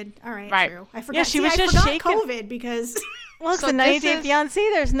 COVID. All right, Right. true. I forgot. she was I just forgot shaking- COVID because Well, it's So the 90 this Day is- Fiance.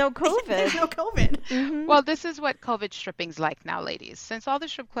 There's no COVID. there's no COVID. Well, this is what COVID stripping's like now, ladies. Since all the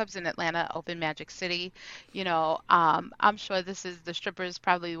strip clubs in Atlanta open Magic City, I'm sure the strippers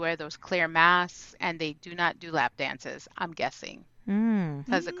probably wear those clear masks and they do not do lap dances, I'm guessing,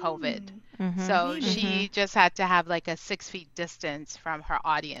 because of COVID. So she just had to have like a 6 feet distance from her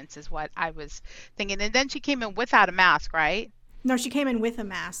audience is what I was thinking. And then she came in without a mask, right? No, she came in with a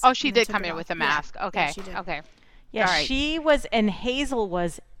mask. Oh, she and then did took come it in off. with a Yeah. mask. Yeah, Okay. she did. Okay. Yeah, All right. she was, and Hazel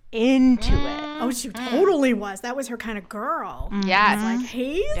was into it. Oh, she totally was. That was her kind of girl. Yes. Like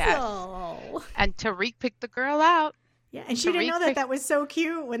Hazel. And Tariq picked the girl out. Yeah, and she didn't know Tariq that picked- that was so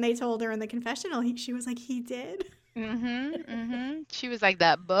cute when they told her in the confessional. She was like, he did. She was like,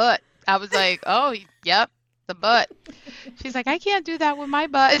 that butt. I was like, oh, yep, the butt. She's like, I can't do that with my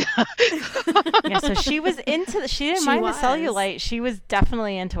butt. Yeah, so she was into she didn't She mind was. the cellulite. She was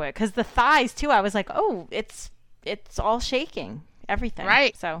definitely into it because the thighs too. I was like, oh, it's all shaking, everything.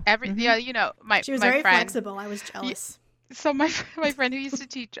 Right. So Yeah, my She was my very friend. flexible. I was jealous. So my friend who used to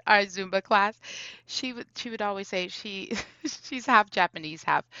teach our Zumba class, she would always say she's half Japanese,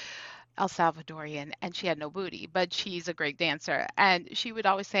 half El Salvadorian, and she had no booty, but she's a great dancer. And she would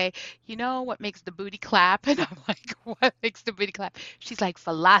always say, you know what makes the booty clap? And I'm like, what makes the booty clap? She's like,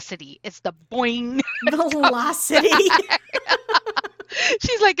 velocity. It's the boing. Velocity.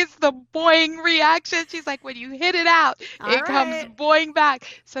 She's like, it's the boing reaction. She's like, when you hit it out, All it comes right. boing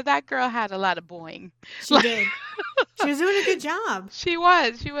back. So that girl had a lot of boing. She did. She was doing a good job. She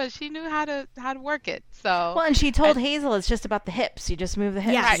was. She knew how to work it. So well, and she told Hazel it's just about the hips. You just move the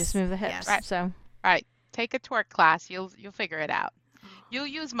hips. Yes. You just move the hips. Yes. So right, take a twerk class. You'll figure it out. You'll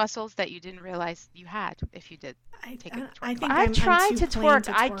use muscles that you didn't realize you had if you did take a twerk. I think I've tried too to plain twerk.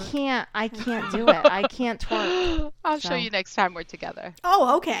 to I twerk. can't do it. I can't twerk. I'll show So. you next time we're together.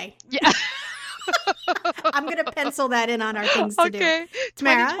 Oh, okay. Yeah. I'm gonna pencil that in on our things to do. Okay.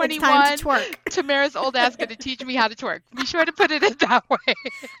 Tamara, it's time to twerk. Tamara's old ass gonna teach me how to twerk. Be sure to put it in that way.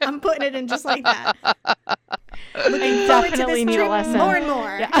 I'm putting it in just like that. I Looking forward to definitely this need a trip lesson. more and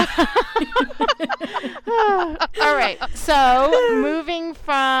more. All right. So moving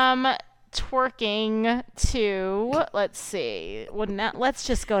from twerking to, let's see. Let's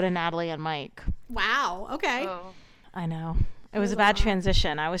just go to Natalie and Mike. Wow. Okay. Oh. I know. It was a bad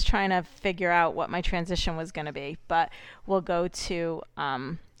transition. I was trying to figure out what my transition was going to be, but we'll go to,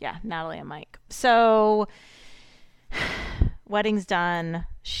 Natalie and Mike. So, wedding's done.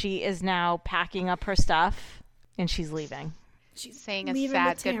 She is now packing up her stuff, and she's leaving She's Saying a leaving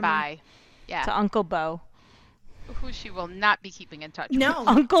sad with Tamara. goodbye. Yeah. to Uncle Bo. Who she will not be keeping in touch with. No.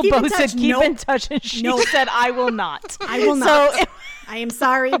 Uncle Keep Bo in said touch. keep Nope. in touch, and she Nope. said, I will not. I will not. So, I am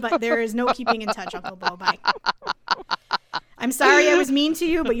sorry, but there is no keeping in touch, Uncle Bo. Bye. I'm sorry I was mean to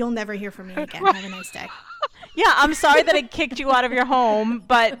you, but you'll never hear from me again. Have a nice day. yeah, I'm sorry that I kicked you out of your home,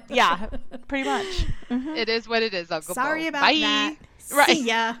 but yeah, pretty much. It is what it is, Uncle Sorry Bo. about Bye. that. Right. See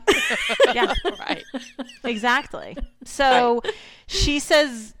ya. Yeah. Right. Exactly. So she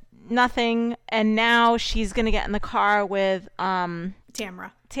says nothing, and now she's going to get in the car with Tamara.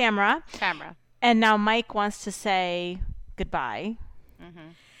 Tamara, Camera. and now Mike wants to say goodbye.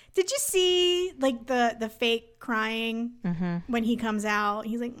 Did you see like the fake crying when he comes out?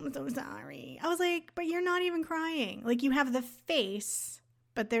 He's like, I'm so sorry. I was like, but you're not even crying. Like you have the face,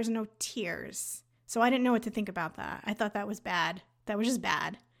 but there's no tears. So I didn't know what to think about that. I thought that was bad. That was just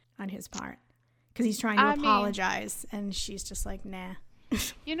bad on his part because he's trying to apologize, and she's just like, nah.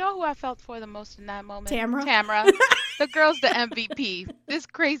 You know who I felt for the most in that moment? Tamara? Tamara. The girl's the MVP. This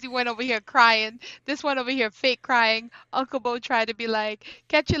crazy one over here crying. This one over here fake crying. Uncle Bo tried to be like,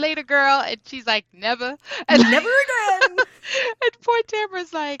 catch you later, girl. And she's like, never. And Never again. And poor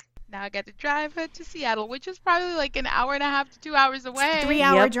Tamara's like, now I got to drive her to Seattle, which is probably like an hour and a half to 2 hours away.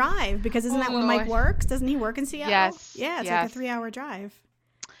 3-hour Yep. drive because isn't that where Mike works? Doesn't he work in Seattle? Yes, Yeah, it's like yes. a 3-hour drive.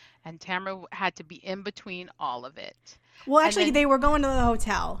 And Tamara had to be in between all of it. Well, And actually, then- they were going to the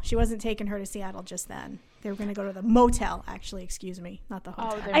hotel. She wasn't taking her to Seattle just then. They were going to go to the motel, actually. Excuse me, not the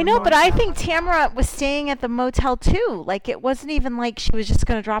hotel. they I were know, going but I to- think Tamara was staying at the motel too. Like it wasn't even like she was just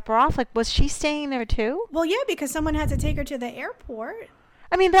going to drop her off. Like was she staying there too? Well, yeah, because someone had to take her to the airport.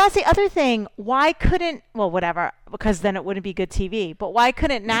 I mean, that's the other thing. Why couldn't, well, whatever, because then it wouldn't be good TV. But why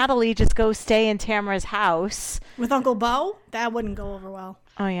couldn't Natalie just go stay in Tamara's house? With Uncle Bo, that wouldn't go over well.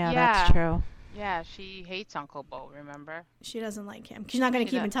 Oh, yeah, Yeah. that's true. Yeah, she hates Uncle Bo, remember? She doesn't like him. She's not going to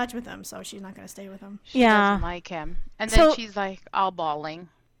She keep in does. touch with him, so she's not going to stay with him. She Yeah. doesn't like him. And So- then she's like all bawling.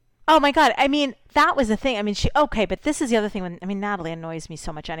 Oh my God. I mean, that was the thing. I mean, okay, but this is the other thing when, I mean, Natalie annoys me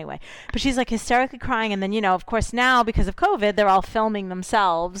so much anyway, but she's like hysterically crying. And then, you know, of course now because of COVID, they're all filming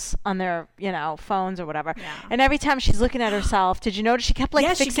themselves on their, you know, phones or whatever. Yeah. And every time she's looking at herself, did you notice she kept like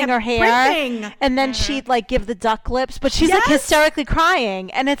Yeah, she fixing kept her hair? primping. And then she'd like give the duck lips, but she's like Yes. hysterically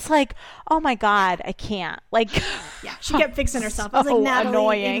crying. And it's like, oh my God, I can't. Like, Yeah, she kept fixing herself. I was So like, Natalie,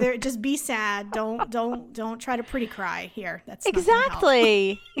 annoying. either just be sad. Don't try to pretty cry here. That's not gonna help.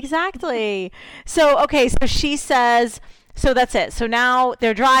 Exactly. Exactly. So, okay, so she says, so that's it. So now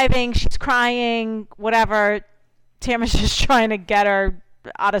they're driving, she's crying, whatever. Tamara's just trying to get her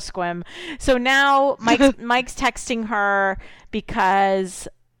out of Squim. So now Mike's texting her because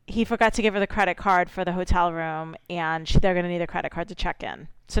he forgot to give her the credit card for the hotel room, and they're going to need a credit card to check in.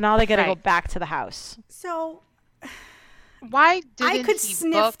 So now they got to go Right. back to the house. So Why didn't I could he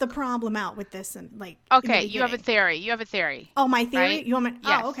sniff book? the problem out with this, and like. in the Okay, you have a beginning. theory. You have a theory. Oh, my theory. right? You want me?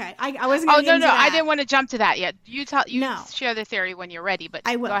 Yes. Oh, okay. I wasn't. Oh Gonna get no, into no, I that. didn't want to jump to that yet. You No. share the theory when you're ready, but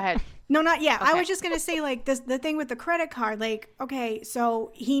I will. go ahead. No, not yet. I Okay. was just gonna say like this. The thing with the credit card, like, okay,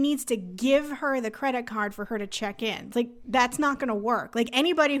 so he needs to give her the credit card for her to check in. Like, that's not gonna work. Like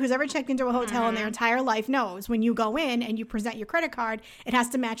anybody who's ever checked into a hotel in their entire life knows when you go in and you present your credit card, it has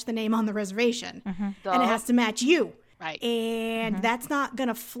to match the name on the reservation, and Duh. it has to match you. Right. And that's not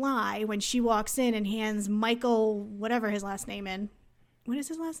gonna fly when she walks in and hands Michael, whatever his last name in. What is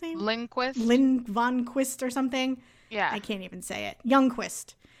his last name? Lindquist. Lynn Von Quist or something. Yeah. I can't even say it.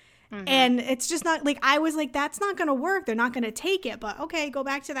 Youngquist. And it's just not like, I was like, that's not going to work. They're not going to take it. But okay, go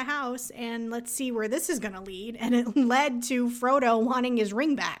back to the house and let's see where this is going to lead. And it led to Frodo wanting his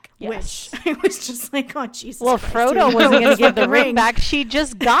ring back, Yes. which I was just like, oh, Jesus. Well, Christ, Frodo dude. wasn't going to What's give with the ring back. She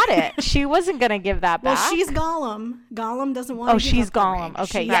just got it. She wasn't going to give that Well, back. she's Gollum. Gollum doesn't want Oh, to give she's up the Gollum. ring.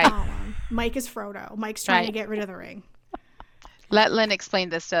 Okay, She's yeah. Gollum. Mike is Frodo. Mike's trying to Right. get rid of the ring. Let Lynn explain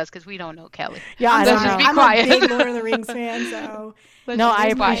this to us because we don't know, Kelly. Yeah, I Let's don't just know. be I'm quiet. a big Lord of the Rings fan, so Let's No, just I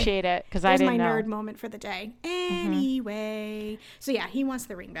be quiet. appreciate it because I there's didn't my know. nerd moment for the day. Anyway, so yeah, he wants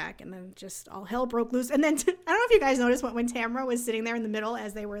the ring back, and then just all hell broke loose. And then I don't know if you guys noticed when Tamara was sitting there in the middle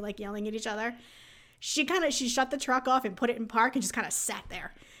as they were like yelling at each other. She shut the truck off and put it in park and just kind of sat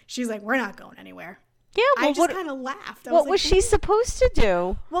there. She's like, "We're not going anywhere." Yeah, well, I just kind of laughed. what like, was she supposed to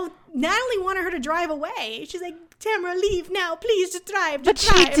do? Well, Natalie wanted her to drive away. She's like, "Tamara, leave now, please, just drive." But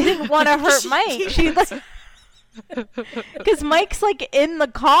she didn't want to hurt Mike. She because Mike's like in the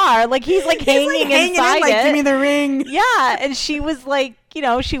car, like he's like hanging inside like, it. "Give me the ring." Yeah, and she was like,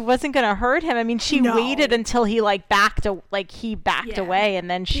 she wasn't gonna hurt him. I mean, she waited until he like backed away, and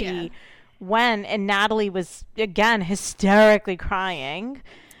then she went. And Natalie was again hysterically crying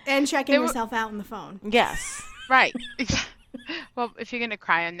and checking herself out on the phone. Yes, Right. Well, if you're going to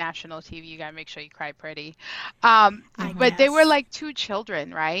cry on national TV, you got to make sure you cry pretty. But they were like two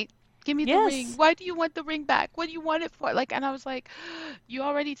children, right? Give me the ring. Why do you want the ring back? What do you want it for? Like, and I was like, you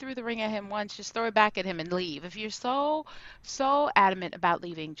already threw the ring at him once. Just throw it back at him and leave. If you're so adamant about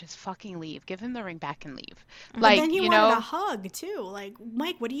leaving, just fucking leave. Give him the ring back and leave. But Like, then he wanted a hug too. Like,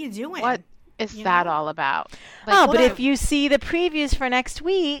 Mike, what are you doing? What is that all about? Like, but if you see the previews for next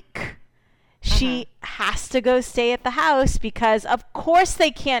week, she has to go stay at the house because, of course,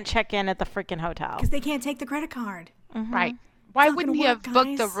 they can't check in at the freaking hotel. Because they can't take the credit card. Right. Why wouldn't he have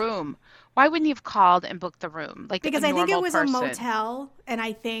booked the room? Why wouldn't he have called and booked the room? Like, because I think it was a motel, and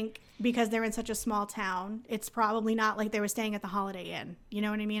I think because they're in such a small town, it's probably not like they were staying at the Holiday Inn. You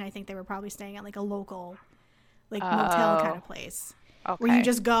know what I mean? I think they were probably staying at like a local, like motel kind of place, where you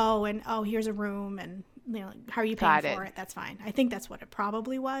just go and here's a room, and how are you paying for it? That's fine. I think that's what it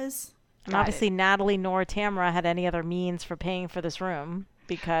probably was. And obviously, Natalie nor Tamara had any other means for paying for this room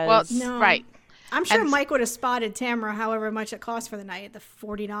because right. I'm sure Mike would have spotted Tamara however much it cost for the night, the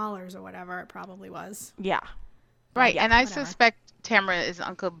 $40 or whatever it probably was. Yeah. Right. And I suspect Tamara is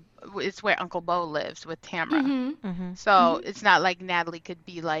it's where Uncle Bo lives with Tamara. So it's not like Natalie could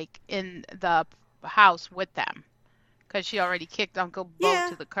be like in the house with them because she already kicked Uncle Bo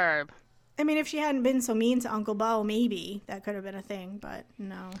to the curb. I mean, if she hadn't been so mean to Uncle Bo, maybe that could have been a thing, but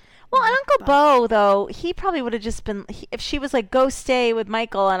no. Well, and Uncle Bo, though, he probably would have just been, if she was like, go stay with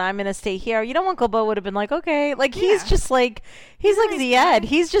Michael and I'm going to stay here, Uncle Bo would have been like, okay. Like, he's just like, he's like Zied.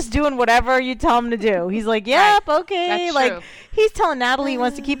 He's just doing whatever you tell him to do. He's like, yep, okay. That's like, true. He's telling Natalie he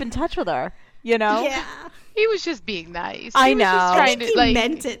wants to keep in touch with her, Yeah. He was just being nice. I know. I think he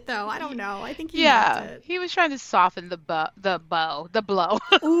meant it, though. I don't know. I think he meant it. He was trying to soften the blow.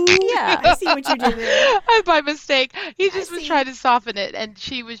 Ooh, yeah. I see what you did there. By mistake. He just was trying to soften it, and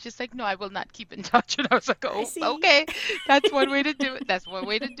she was just like, no, I will not keep in touch. And I was like, oh, okay. That's one way to do it. That's one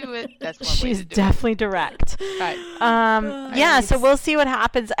way to do it. That's one way to do it. She's definitely direct. Right. So we'll see what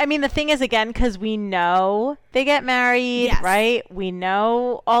happens. I mean, the thing is, again, because we know they get married, right? We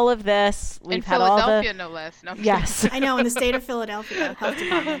know all of this. In Philadelphia, no less. No, yes. I know, in the state of Philadelphia Health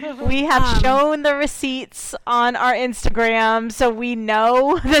Department. We have shown the receipts on our Instagram, so we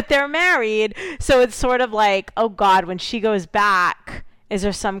know that they're married. So it's sort of like, oh God, when she goes back, is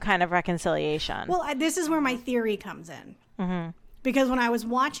there some kind of reconciliation? Well, this is where my theory comes in. Because when I was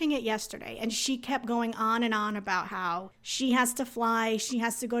watching it yesterday, and she kept going on and on about how she has to fly, she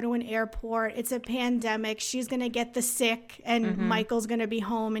has to go to an airport, it's a pandemic, she's going to get the sick, and Michael's going to be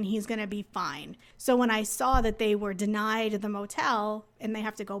home and he's going to be fine. So when I saw that they were denied the motel and they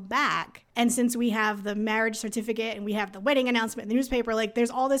have to go back, and since we have the marriage certificate and we have the wedding announcement in the newspaper, like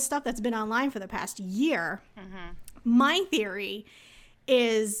there's all this stuff that's been online for the past year, my theory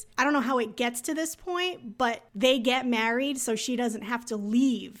is, I don't know how it gets to this point, but they get married so she doesn't have to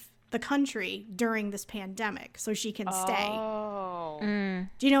leave the country during this pandemic so she can stay.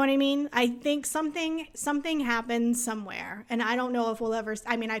 Do you know what I mean? I think something happens somewhere, and I don't know if we'll ever,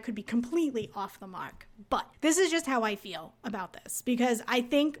 I mean, I could be completely off the mark, but this is just how I feel about this, because I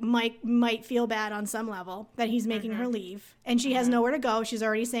think Mike might feel bad on some level that he's making her leave, and she has nowhere to go. She's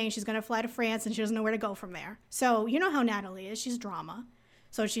already saying she's going to fly to France, and she doesn't know where to go from there. So you know how Natalie is. She's drama.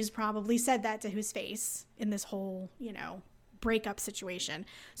 So she's probably said that to his face in this whole, breakup situation.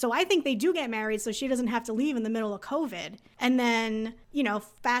 So I think they do get married so she doesn't have to leave in the middle of COVID. And then,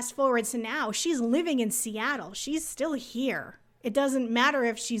 fast forward to now, she's living in Seattle. She's still here. It doesn't matter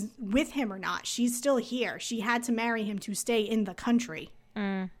if she's with him or not. She's still here. She had to marry him to stay in the country.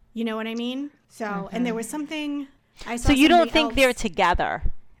 You know what I mean? So, and there was something I saw. So you don't think else. they're together?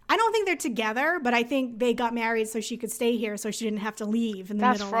 I don't think they're together, but I think they got married so she could stay here so she didn't have to leave in the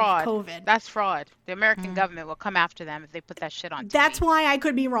middle of COVID. That's fraud. The American government will come after them if they put that shit on TV. That's why I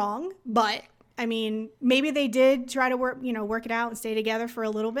could be wrong, but I mean, maybe they did try to work it out and stay together for a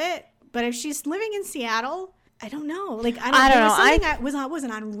little bit. But if she's living in Seattle, I don't know. Like, I don't know. Something that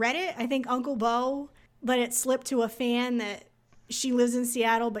wasn't on Reddit. I think Uncle Bo let it slip to a fan that she lives in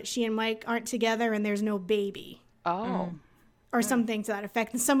Seattle, but she and Mike aren't together and there's no baby. Oh. Or something to that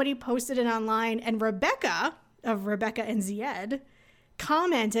effect. And somebody posted it online, and Rebecca of Rebecca and Zied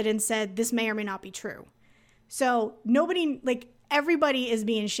commented and said, this may or may not be true. So everybody is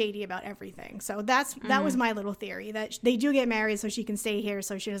being shady about everything. So that was my little theory, that they do get married so she can stay here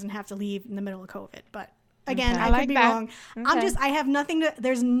so she doesn't have to leave in the middle of COVID. But again, I could be wrong. Okay. I have nothing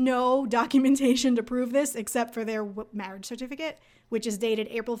there's no documentation to prove this except for their marriage certificate, which is dated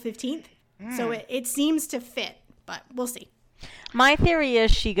April 15th. So it seems to fit, but we'll see. My theory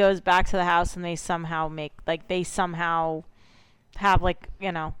is she goes back to the house and they somehow have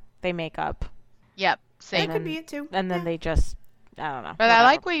they make up. Yep. Same. That could be it too. And then they just, I don't know. But whatever. I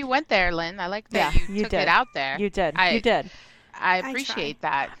like where you went there, Lynn. I like that you took it out there. You did. You did. I appreciate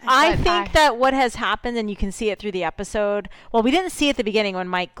that. I think that what has happened, and you can see it through the episode. Well, we didn't see it at the beginning when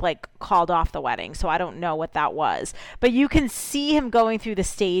Mike called off the wedding, so I don't know what that was. But you can see him going through the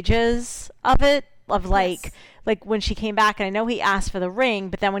stages of it, of like when she came back, and I know he asked for the ring,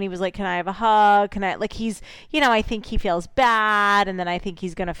 but then when he was like, can I have a hug? Can I, he's, I think he feels bad, and then I think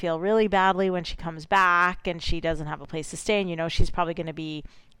he's going to feel really badly when she comes back and she doesn't have a place to stay, and she's probably going to be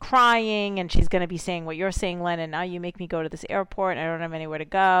crying, and she's going to be saying what you're saying, Len, and now you make me go to this airport and I don't have anywhere to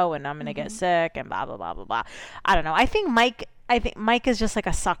go and I'm going to get sick and blah blah blah blah blah. I don't know. I think Mike is just like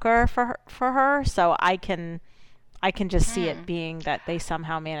a sucker for her, so I can just see it being that they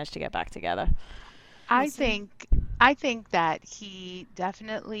somehow managed to get back together. I think that he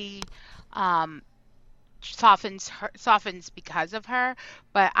definitely softens because of her,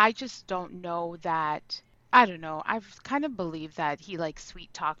 but I just don't know that. I don't know. I've kind of believed that he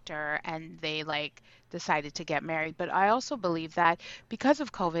sweet talked her and they decided to get married. But I also believe that because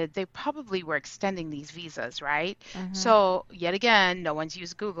of COVID, they probably were extending these visas, right? Mm-hmm. So yet again, no one's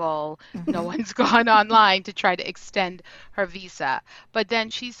used Google. No one's gone online to try to extend her visa. But then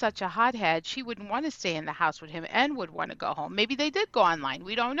she's such a hothead. She wouldn't want to stay in the house with him and would want to go home. Maybe they did go online.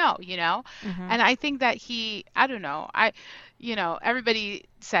 We don't know, Mm-hmm. And I think that I don't know. Everybody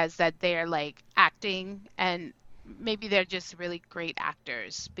says that they're acting, and maybe they're just really great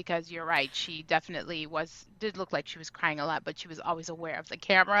actors, because you're right. She definitely did look like she was crying a lot, but she was always aware of the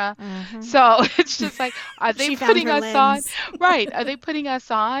camera. Mm-hmm. So it's just are they putting us on? Right. Are they putting us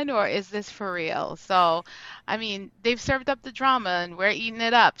on, or is this for real? So, I mean, they've served up the drama and we're eating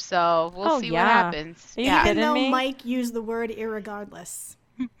it up. So we'll see what happens. Even though Mike used the word irregardless.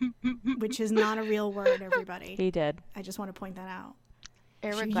 Which is not a real word, everybody. He did. I just want to point that out.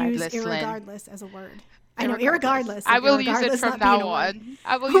 Irregardless, irregardless as a word. I know, irregardless. I will use it from now on.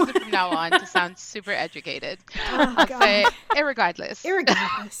 I will use it from now on to sound super educated. I'll say irregardless.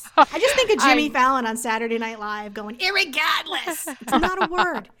 Irregardless. I just think of Jimmy Fallon on Saturday Night Live going, irregardless. It's not a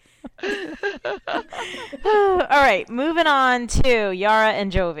word. All right, moving on to Yara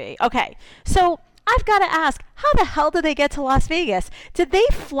and Jovi. Okay, so I've got to ask, how the hell did they get to Las Vegas? Did they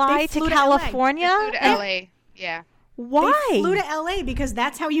fly to California? They flew to LA. Yeah. Why? They flew to LA because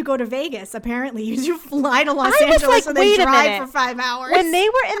that's how you go to Vegas, apparently. You fly to Los Angeles and then drive for 5 hours. When they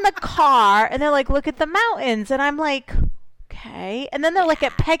were in the car and they're like, look at the mountains. And I'm like, okay. And then they're like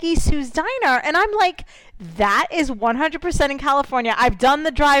at Peggy Sue's Diner. And I'm like, that is 100% in California. I've done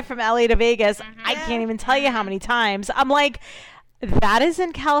the drive from LA to Vegas. Mm-hmm. I can't even tell you how many times. I'm like, that is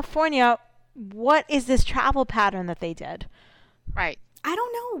in California. What is this travel pattern that they did? Right. I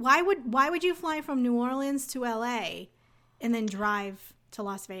don't know. Why would you fly from New Orleans to LA and then drive to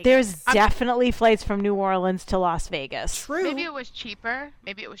Las Vegas? There's definitely flights from New Orleans to Las Vegas. True. Maybe it was cheaper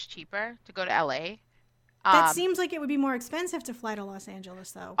to go to LA. That seems like it would be more expensive to fly to Los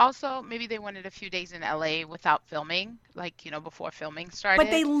Angeles, though. Also, maybe they wanted a few days in LA without filming, before filming started.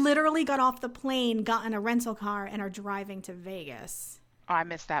 But they literally got off the plane, got in a rental car, and are driving to Vegas. Oh, I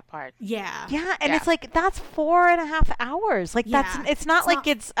missed that part. Yeah. Yeah, and it's that's 4.5 hours. It's not like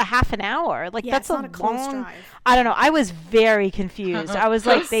it's a half an hour. That's not a close drive. I don't know. I was very confused. I was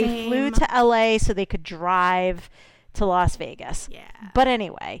like, they flew to LA so they could drive to Las Vegas. Yeah. But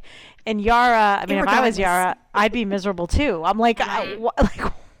anyway, and Yara, if I was Yara, I'd be miserable too. I'm like,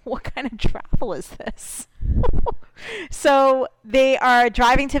 what kind of travel is this? So they are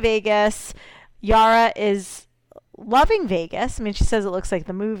driving to Vegas. Yara is loving Vegas. I mean, she says it looks like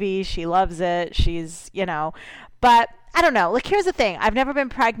the movie. She loves it. She's, but I don't know. Here's the thing. I've never been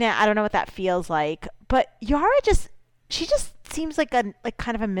pregnant. I don't know what that feels like. But Yara she just seems like a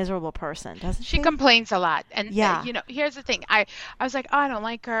kind of a miserable person, doesn't she? She complains a lot. And, Yeah. here's the thing. I was like, oh, I don't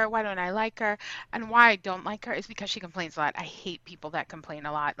like her. Why don't I like her? And why I don't like her is because she complains a lot. I hate people that complain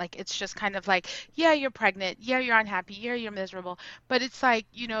a lot. Like, it's just kind of like, yeah, you're pregnant. Yeah, you're unhappy. Yeah, you're miserable. But it's like,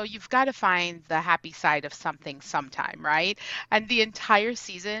 you've got to find the happy side of something sometime, right? And the entire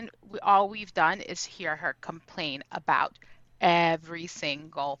season, all we've done is hear her complain about every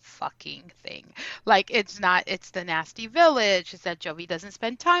single fucking thing. Like, it's the nasty village. It's that Jovi doesn't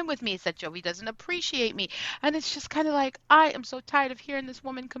spend time with me. It's that Jovi doesn't appreciate me. And it's just kind of like, I am so tired of hearing this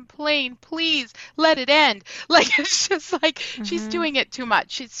woman complain. Please let it end. Like, it's just like she's doing it too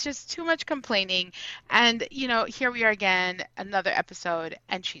much. It's just too much complaining. And, here we are again, another episode,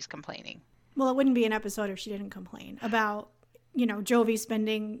 and she's complaining. Well, it wouldn't be an episode if she didn't complain about, Jovi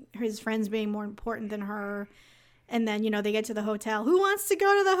spending his friends being more important than her. And then, they get to the hotel. Who wants to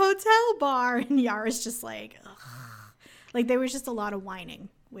go to the hotel bar? And Yara's just like, ugh. Like, there was just a lot of whining,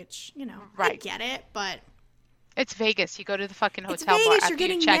 which, I Right. get it, but It's Vegas. You go to the fucking it's hotel bar Vegas. after You're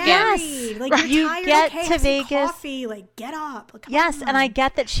getting you check in. married. Like, Right. you're You tired. get Okay, to have some Vegas. coffee. Like, get up. Like, come Yes, on. and I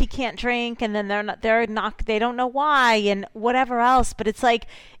get that she can't drink, and then they don't know why, and whatever else. But it's like,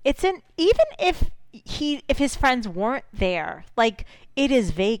 even if his friends weren't there, like, it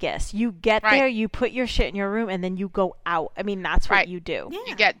is Vegas. You get Right. there, you put your shit in your room, and then you go out. I mean, that's what Right. you do. Yeah.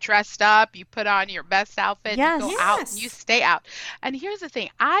 You get dressed up, you put on your best outfit, Yes. you go out, Yes. you stay out. And here's the thing,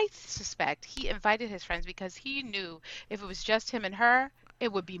 I suspect he invited his friends because he knew if it was just him and her,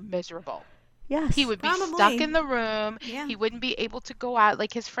 it would be miserable. Yes. He would be Probably. stuck in the room. Yeah. He wouldn't be able to go out.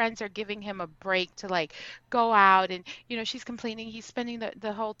 Like, his friends are giving him a break to, like, go out. And, she's complaining he's spending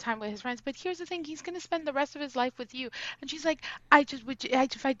the whole time with his friends. But here's the thing. He's going to spend the rest of his life with you. And she's like,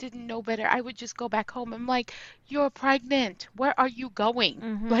 if I didn't know better, I would just go back home. I'm like, you're pregnant. Where are you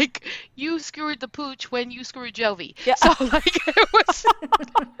going? Like, you screwed the pooch when you screwed Jovi. Yeah. So, like,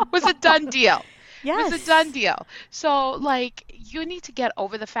 it was a done deal. Yes. It was a done deal. So, like, you need to get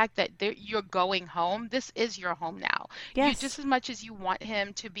over the fact that you're going home. This is your home now. Yes. Just as much as you want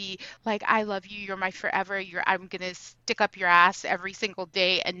him to be like, I love you, you're my forever, I'm gonna stick up your ass every single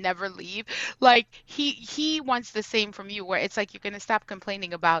day and never leave. Like, he wants the same from you, where it's like you're gonna stop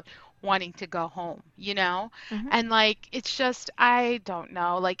complaining about wanting to go home, And, like, it's just, I don't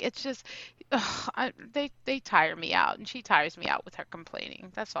know, like, it's just, they tire me out, and she tires me out with her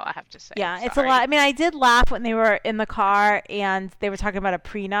complaining. That's all I have to say. Yeah, it's a Sorry. lot. I mean, I did laugh when they were in the car and they were talking about a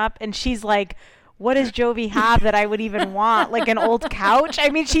prenup, and she's like, what does Jovi have that I would even want? Like, an old couch? I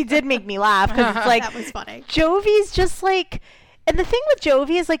mean, she did make me laugh, because it's like, That was funny. Jovi's just like, and the thing with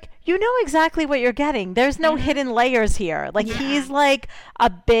Jovi is, like, you know exactly what you're getting. There's no hidden layers here. Like, he's like a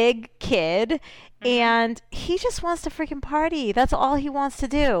big kid, and he just wants to freaking party. That's all he wants to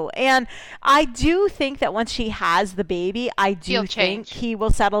do. And I do think that once she has the baby, I do He'll think change. he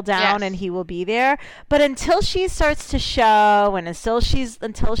will settle down Yes. and he will be there. But until she starts to show, and until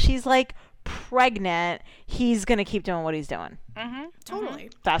she's like pregnant, he's gonna keep doing what he's doing.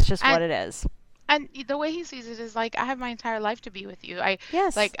 Totally. That's just what And- it is. And the way he sees it is like, I have my entire life to be with you.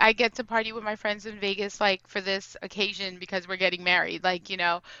 Yes. Like, I get to party with my friends in Vegas, like, for this occasion because we're getting married. Like,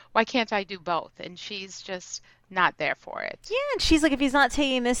 why can't I do both? And she's just not there for it. Yeah, and she's like, if he's not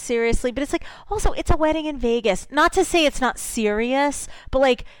taking this seriously, but it's like, also, it's a wedding in Vegas. Not to say it's not serious, but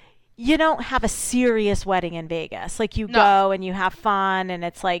like, you don't have a serious wedding in Vegas. Like, you No. go and you have fun, and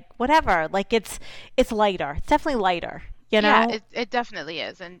it's like, whatever. Like, it's lighter. It's definitely lighter, you know? Yeah, it definitely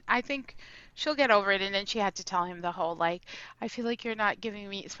is. And I think she'll get over it. And then she had to tell him the whole, like, I feel like you're not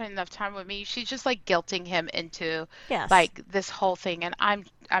spending enough time with me. She's just, like, guilting him into, Yes. like, this whole thing. And I'm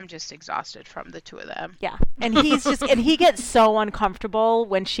just exhausted from the two of them. Yeah. And he's just, and he gets so uncomfortable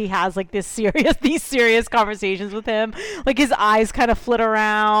when she has like these serious conversations with him. Like, his eyes kind of flit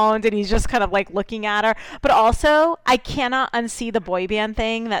around and he's just kind of like looking at her. But also, I cannot unsee the boy band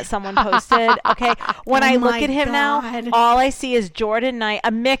thing that someone posted. Okay. When Oh I look my at him now, God. all I see is Jordan Knight,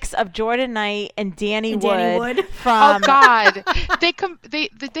 a mix of Jordan Knight and Danny And Wood. Danny Wood. Oh From, God, they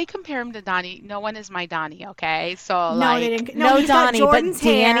compare him to Donnie. No one is my Donnie, okay? So No, like, they didn't. no he's got Donnie, but Jordan's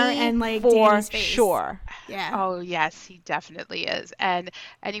hair Danny and like for Danny's face. sure. Yeah. oh yes, he definitely is. And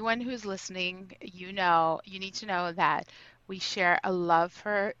anyone who's listening, you need to know that we share a love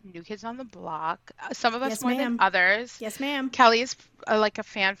for New Kids on the Block. Some of us Yes, more ma'am. than others. Yes, ma'am. Kelly is like a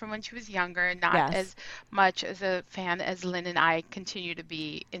fan from when she was younger, not Yes. as much as a fan as Lynn and I continue to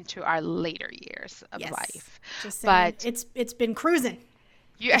be into our later years of Yes. life. Just saying. But It's been cruising.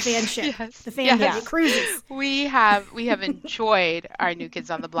 Yes, the fan ship, yes, the fan baby yes. cruises. We have enjoyed our New Kids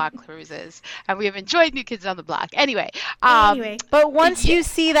on the Block cruises, and we have enjoyed New Kids on the Block. Anyway, Anyway, But once yeah, you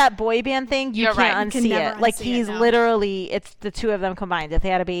see that boy band thing, you you're right. can't you can unsee never it. Like unsee it. he's No. literally, it's the two of them combined. If they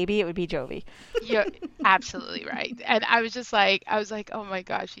had a baby, it would be Jovi. You're absolutely right. And I was like, oh my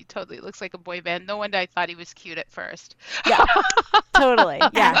gosh, he totally looks like a boy band. No wonder I thought he was cute at first. Yeah, totally.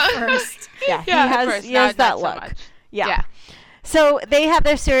 Yeah, At first. yeah. Yeah, at He first, has not that so look. much. Yeah. Yeah. So they have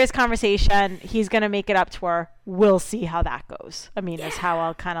their serious conversation. He's gonna make it up to her. We'll see how that goes. I mean, is how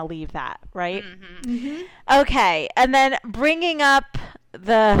I'll kind of leave that, right? Okay, and then bringing up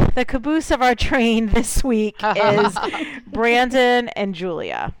the caboose of our train this week is Brandon and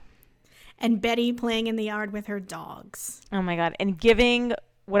Julia. And Betty playing in the yard with her dogs. Oh my god! And giving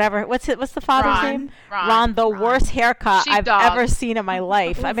whatever what's the father's Ron. name? Ron. The worst haircut I've Sheepdog. ever seen in my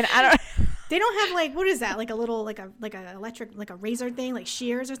life. I mean, I don't. They don't have like, what is that? Like a little, like a electric, like a razor thing, like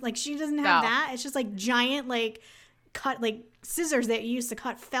shears or like she doesn't have No. that. It's just like giant, like cut, like scissors that you used to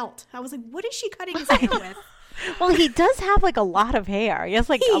cut felt. I was like, what is she cutting his hair with? Well, he does have like a lot of hair. He has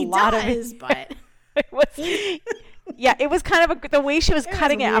like a He lot of. does, but It was, yeah, it was kind of the way she was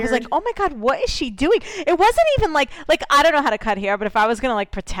cutting it. I was like, weird. oh my god, what is she doing? It wasn't even like I don't know how to cut hair, but if I was gonna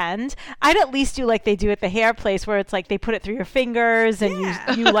like pretend, I'd at least do like they do at the hair place where it's like they put it through your fingers and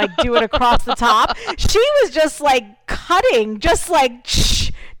Yeah. you like do it across the top. She was just like cutting, just like.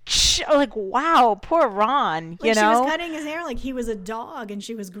 Like wow, poor Ron. like You she know, was cutting his hair like he was a dog and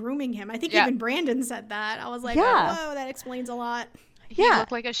she was grooming him. I think Yeah. even Brandon said that. I was like, Yeah. oh, whoa, that explains a lot. He Yeah.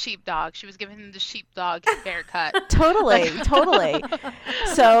 looked like a sheepdog. She was giving him the sheepdog haircut. Totally.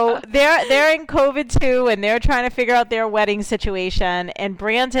 So they're in COVID too, and they're trying to figure out their wedding situation. And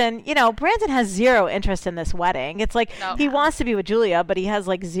Brandon, Brandon has zero interest in this wedding. It's like No. he wants to be with Julia, but he has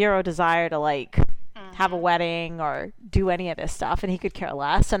like zero desire to like have a wedding or do any of this stuff, and he could care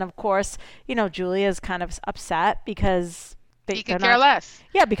less. And of course, Julia's kind of upset because He they're could care not- less.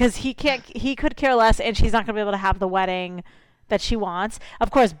 Yeah, because he could care less, and she's not going to be able to have the wedding that she wants. Of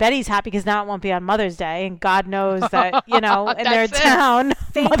course, Betty's happy because now it won't be on Mother's Day, and God knows that, in their That's it. town.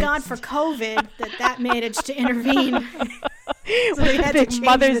 Thank God for COVID that managed to intervene. So they with had the to big change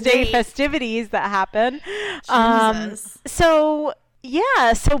Mother's the Day date. festivities that happen. Jesus. So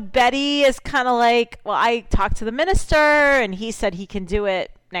Betty is kind of like, well, I talked to the minister and he said he can do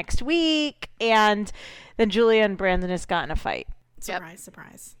it next week. And then Julia and Brandon has gotten a fight. Surprise,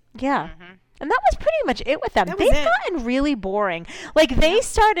 surprise. Yeah. And that was pretty much it with them. That was They've it. gotten really boring. Like they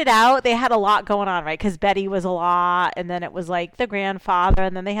started out, they had a lot going on, right? Because Betty was a lot, and then it was like the grandfather,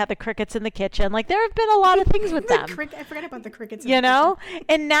 and then they had the crickets in the kitchen. Like there have been a lot of things with them, I forgot about the crickets. in you the know? kitchen.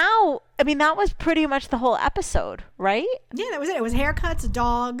 And now, I mean, that was pretty much the whole episode, right? Yeah, that was it. It was haircuts,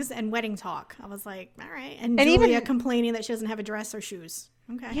 dogs, and wedding talk. I was like, all right. And And Julia even- complaining that she doesn't have a dress or shoes.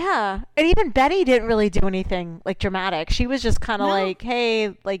 Okay. Yeah. And even Betty didn't really do anything like dramatic. She was just kind of No. like,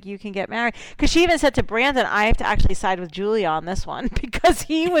 hey, like you can get married. Because she even said to Brandon, I have to actually side with Julia on this one because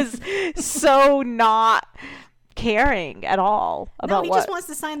he was so not caring at all No, about he what. just wants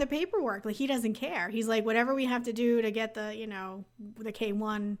to sign the paperwork. Like he doesn't care. He's like, whatever we have to do to get the, the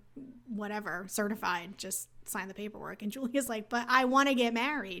K1 whatever certified, just sign the paperwork. And Julia's like, but I want to get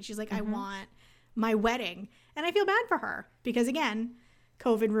married. She's like, I want my wedding. And I feel bad for her because again,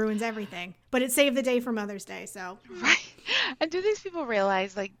 COVID ruins everything. But it saved the day for Mother's Day, so Right. And do these people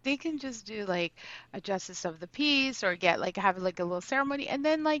realize like they can just do like a justice of the peace or have like a little ceremony and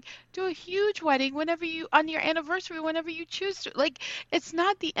then like do a huge wedding whenever you on your anniversary whenever you choose to. Like it's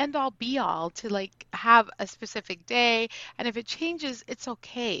not the end all be all to like have a specific day, and if it changes it's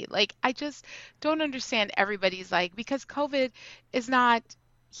okay. Like I just don't understand everybody's like, because COVID is not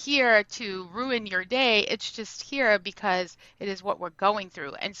here to ruin your day, it's just here because it is what we're going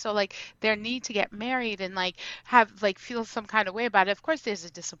through. And so like their need to get married and like have like feel some kind of way about it, of course there's a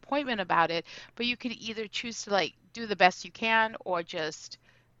disappointment about it, but you could either choose to like do the best you can or just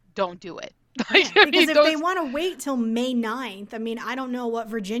don't do it. Like, I because mean, if they want to wait till May 9th, I mean, I don't know what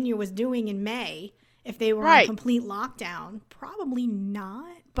Virginia was doing in May if they were on Right. complete lockdown. Probably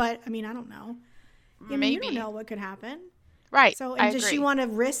not. But I mean, I don't know. I mean, you don't Maybe. know what could happen. Right. So, I and does agree. she want to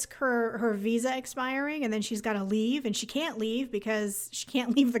risk her visa expiring and then she's got to leave and she can't leave because she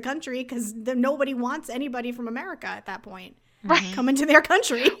can't leave the country because nobody wants anybody from America at that point coming to their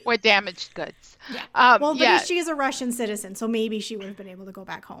country. Or damaged goods. Yeah. Well, yeah. but she is a Russian citizen, so maybe she would have been able to go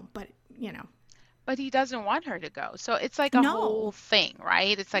back home. But, But he doesn't want her to go. So it's like a No. whole thing,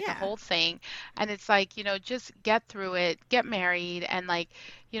 right? It's like a Yeah. whole thing. And it's like, just get through it, get married, and like,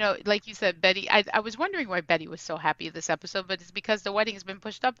 like you said, Betty, I was wondering why Betty was so happy this episode, but it's because the wedding has been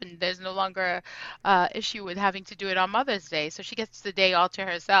pushed up and there's no longer issue with having to do it on Mother's Day. So she gets the day all to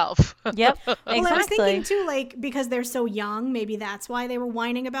herself. Yep, Well, I was exactly. thinking too, like, because they're so young, maybe that's why they were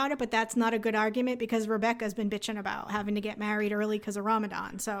whining about it, but that's not a good argument because Rebecca's been bitching about having to get married early because of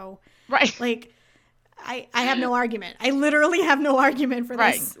Ramadan. So, Right. like, I have no argument. I literally have no argument for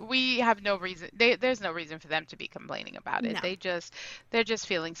Right. this. We have no reason. There's no reason for them to be complaining about it. No. They're just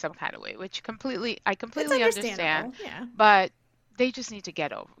feeling some kind of way, which I It's completely understand. understandable. Yeah. But they just need to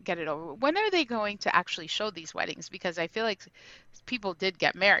get it over. When are they going to actually show these weddings? Because I feel like people did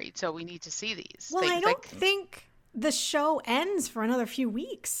get married, so we need to see these Well, I things. don't think the show ends for another few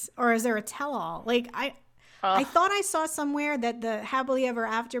weeks, or is there a tell-all? Like, I thought I saw somewhere that the Happily Ever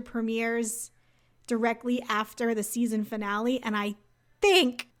After premieres directly after the season finale, and I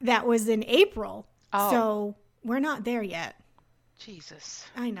think that was in April. Oh. So we're not there yet. Jesus.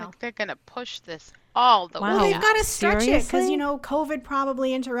 I know. Like they're gonna push this all the Wow. way Well, they've out. got to stretch it because, Seriously? COVID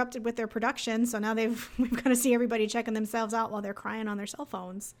probably interrupted with their production. So now we've got to see everybody checking themselves out while they're crying on their cell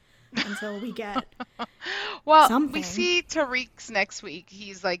phones until we get Well, something. we see Tariq's next week.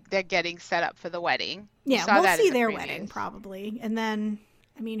 He's like they're getting set up for the wedding. We Yeah, saw we'll that in see the their previews. wedding probably. And then,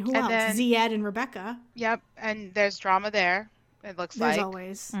 I mean, who And else? then- Zied and Rebecca, Yep, and there's drama there. It looks there's like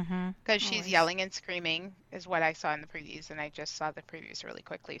always. because she's always. yelling and screaming is what I saw in the previews, and I just saw the previews really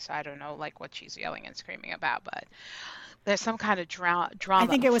quickly, so I don't know like what she's yelling and screaming about, but there's some kind of drama. I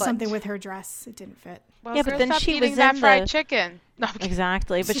think it was afoot. something with her dress. It didn't fit. Well, Yeah, but girl, then stop she eating was that in fried the- chicken. No, I'm kidding.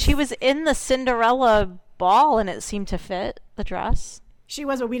 Exactly. But she was in the Cinderella ball and it seemed to fit the dress. She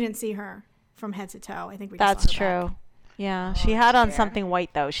was, but we didn't see her from head to toe. I think we just That's saw her back. true. Yeah. She had on dear. something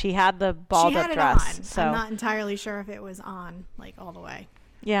white though. She had the She balled had up it dress. on. So I'm not entirely sure if it was on, like, all the way.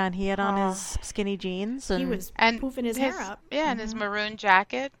 yeah, and he had on Aw. his skinny jeans and He was And poofing his hair up. Yeah, and his maroon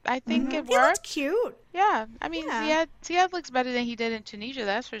jacket. I think it He looked worked. cute. Yeah, I mean, Yeah. Ziad looks better than he did in Tunisia,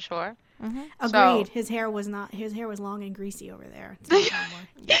 that's for sure. Agreed. His hair was long and greasy over there. It's not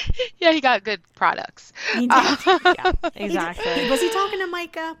anymore. Yeah, he got good products. He did. Yeah. exactly. Was he talking to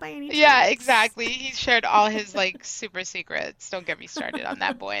Micah by any chance? Yeah, exactly. He shared all his like super secrets. Don't get me started on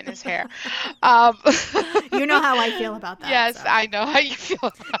that boy and his hair. You know how I feel about that. Yes, so. I know how you feel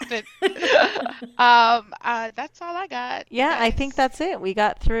about it. That's all I got. Yeah, I guys. think that's it. We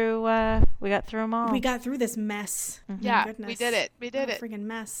got through them all. We got through this mess. Yeah, Goodness. we did it. We did What a it. friggin'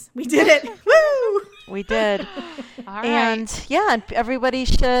 mess. We did it. Woo! We did. All right. And yeah, and everybody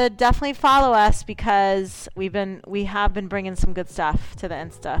should definitely follow us because we have been bringing some good stuff to the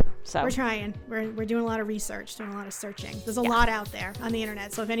Insta. So We're trying. We're doing a lot of research, doing a lot of searching. There's a lot out there on the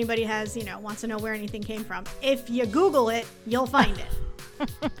internet. So if anybody has, wants to know where anything came from, if you Google it, you'll find it.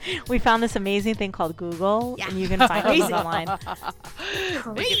 we found this amazing thing called Google, Yeah. and you can find things Crazy. online.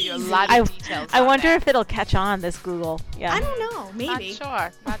 They give you a Crazy. lot of details. I on wonder that. if it'll catch on, this Google. Yeah. I don't know. Maybe.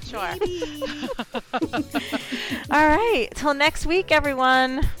 Not sure. Maybe. All right. Till next week,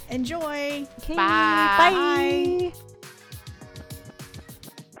 everyone. Enjoy. Okay, Bye. bye.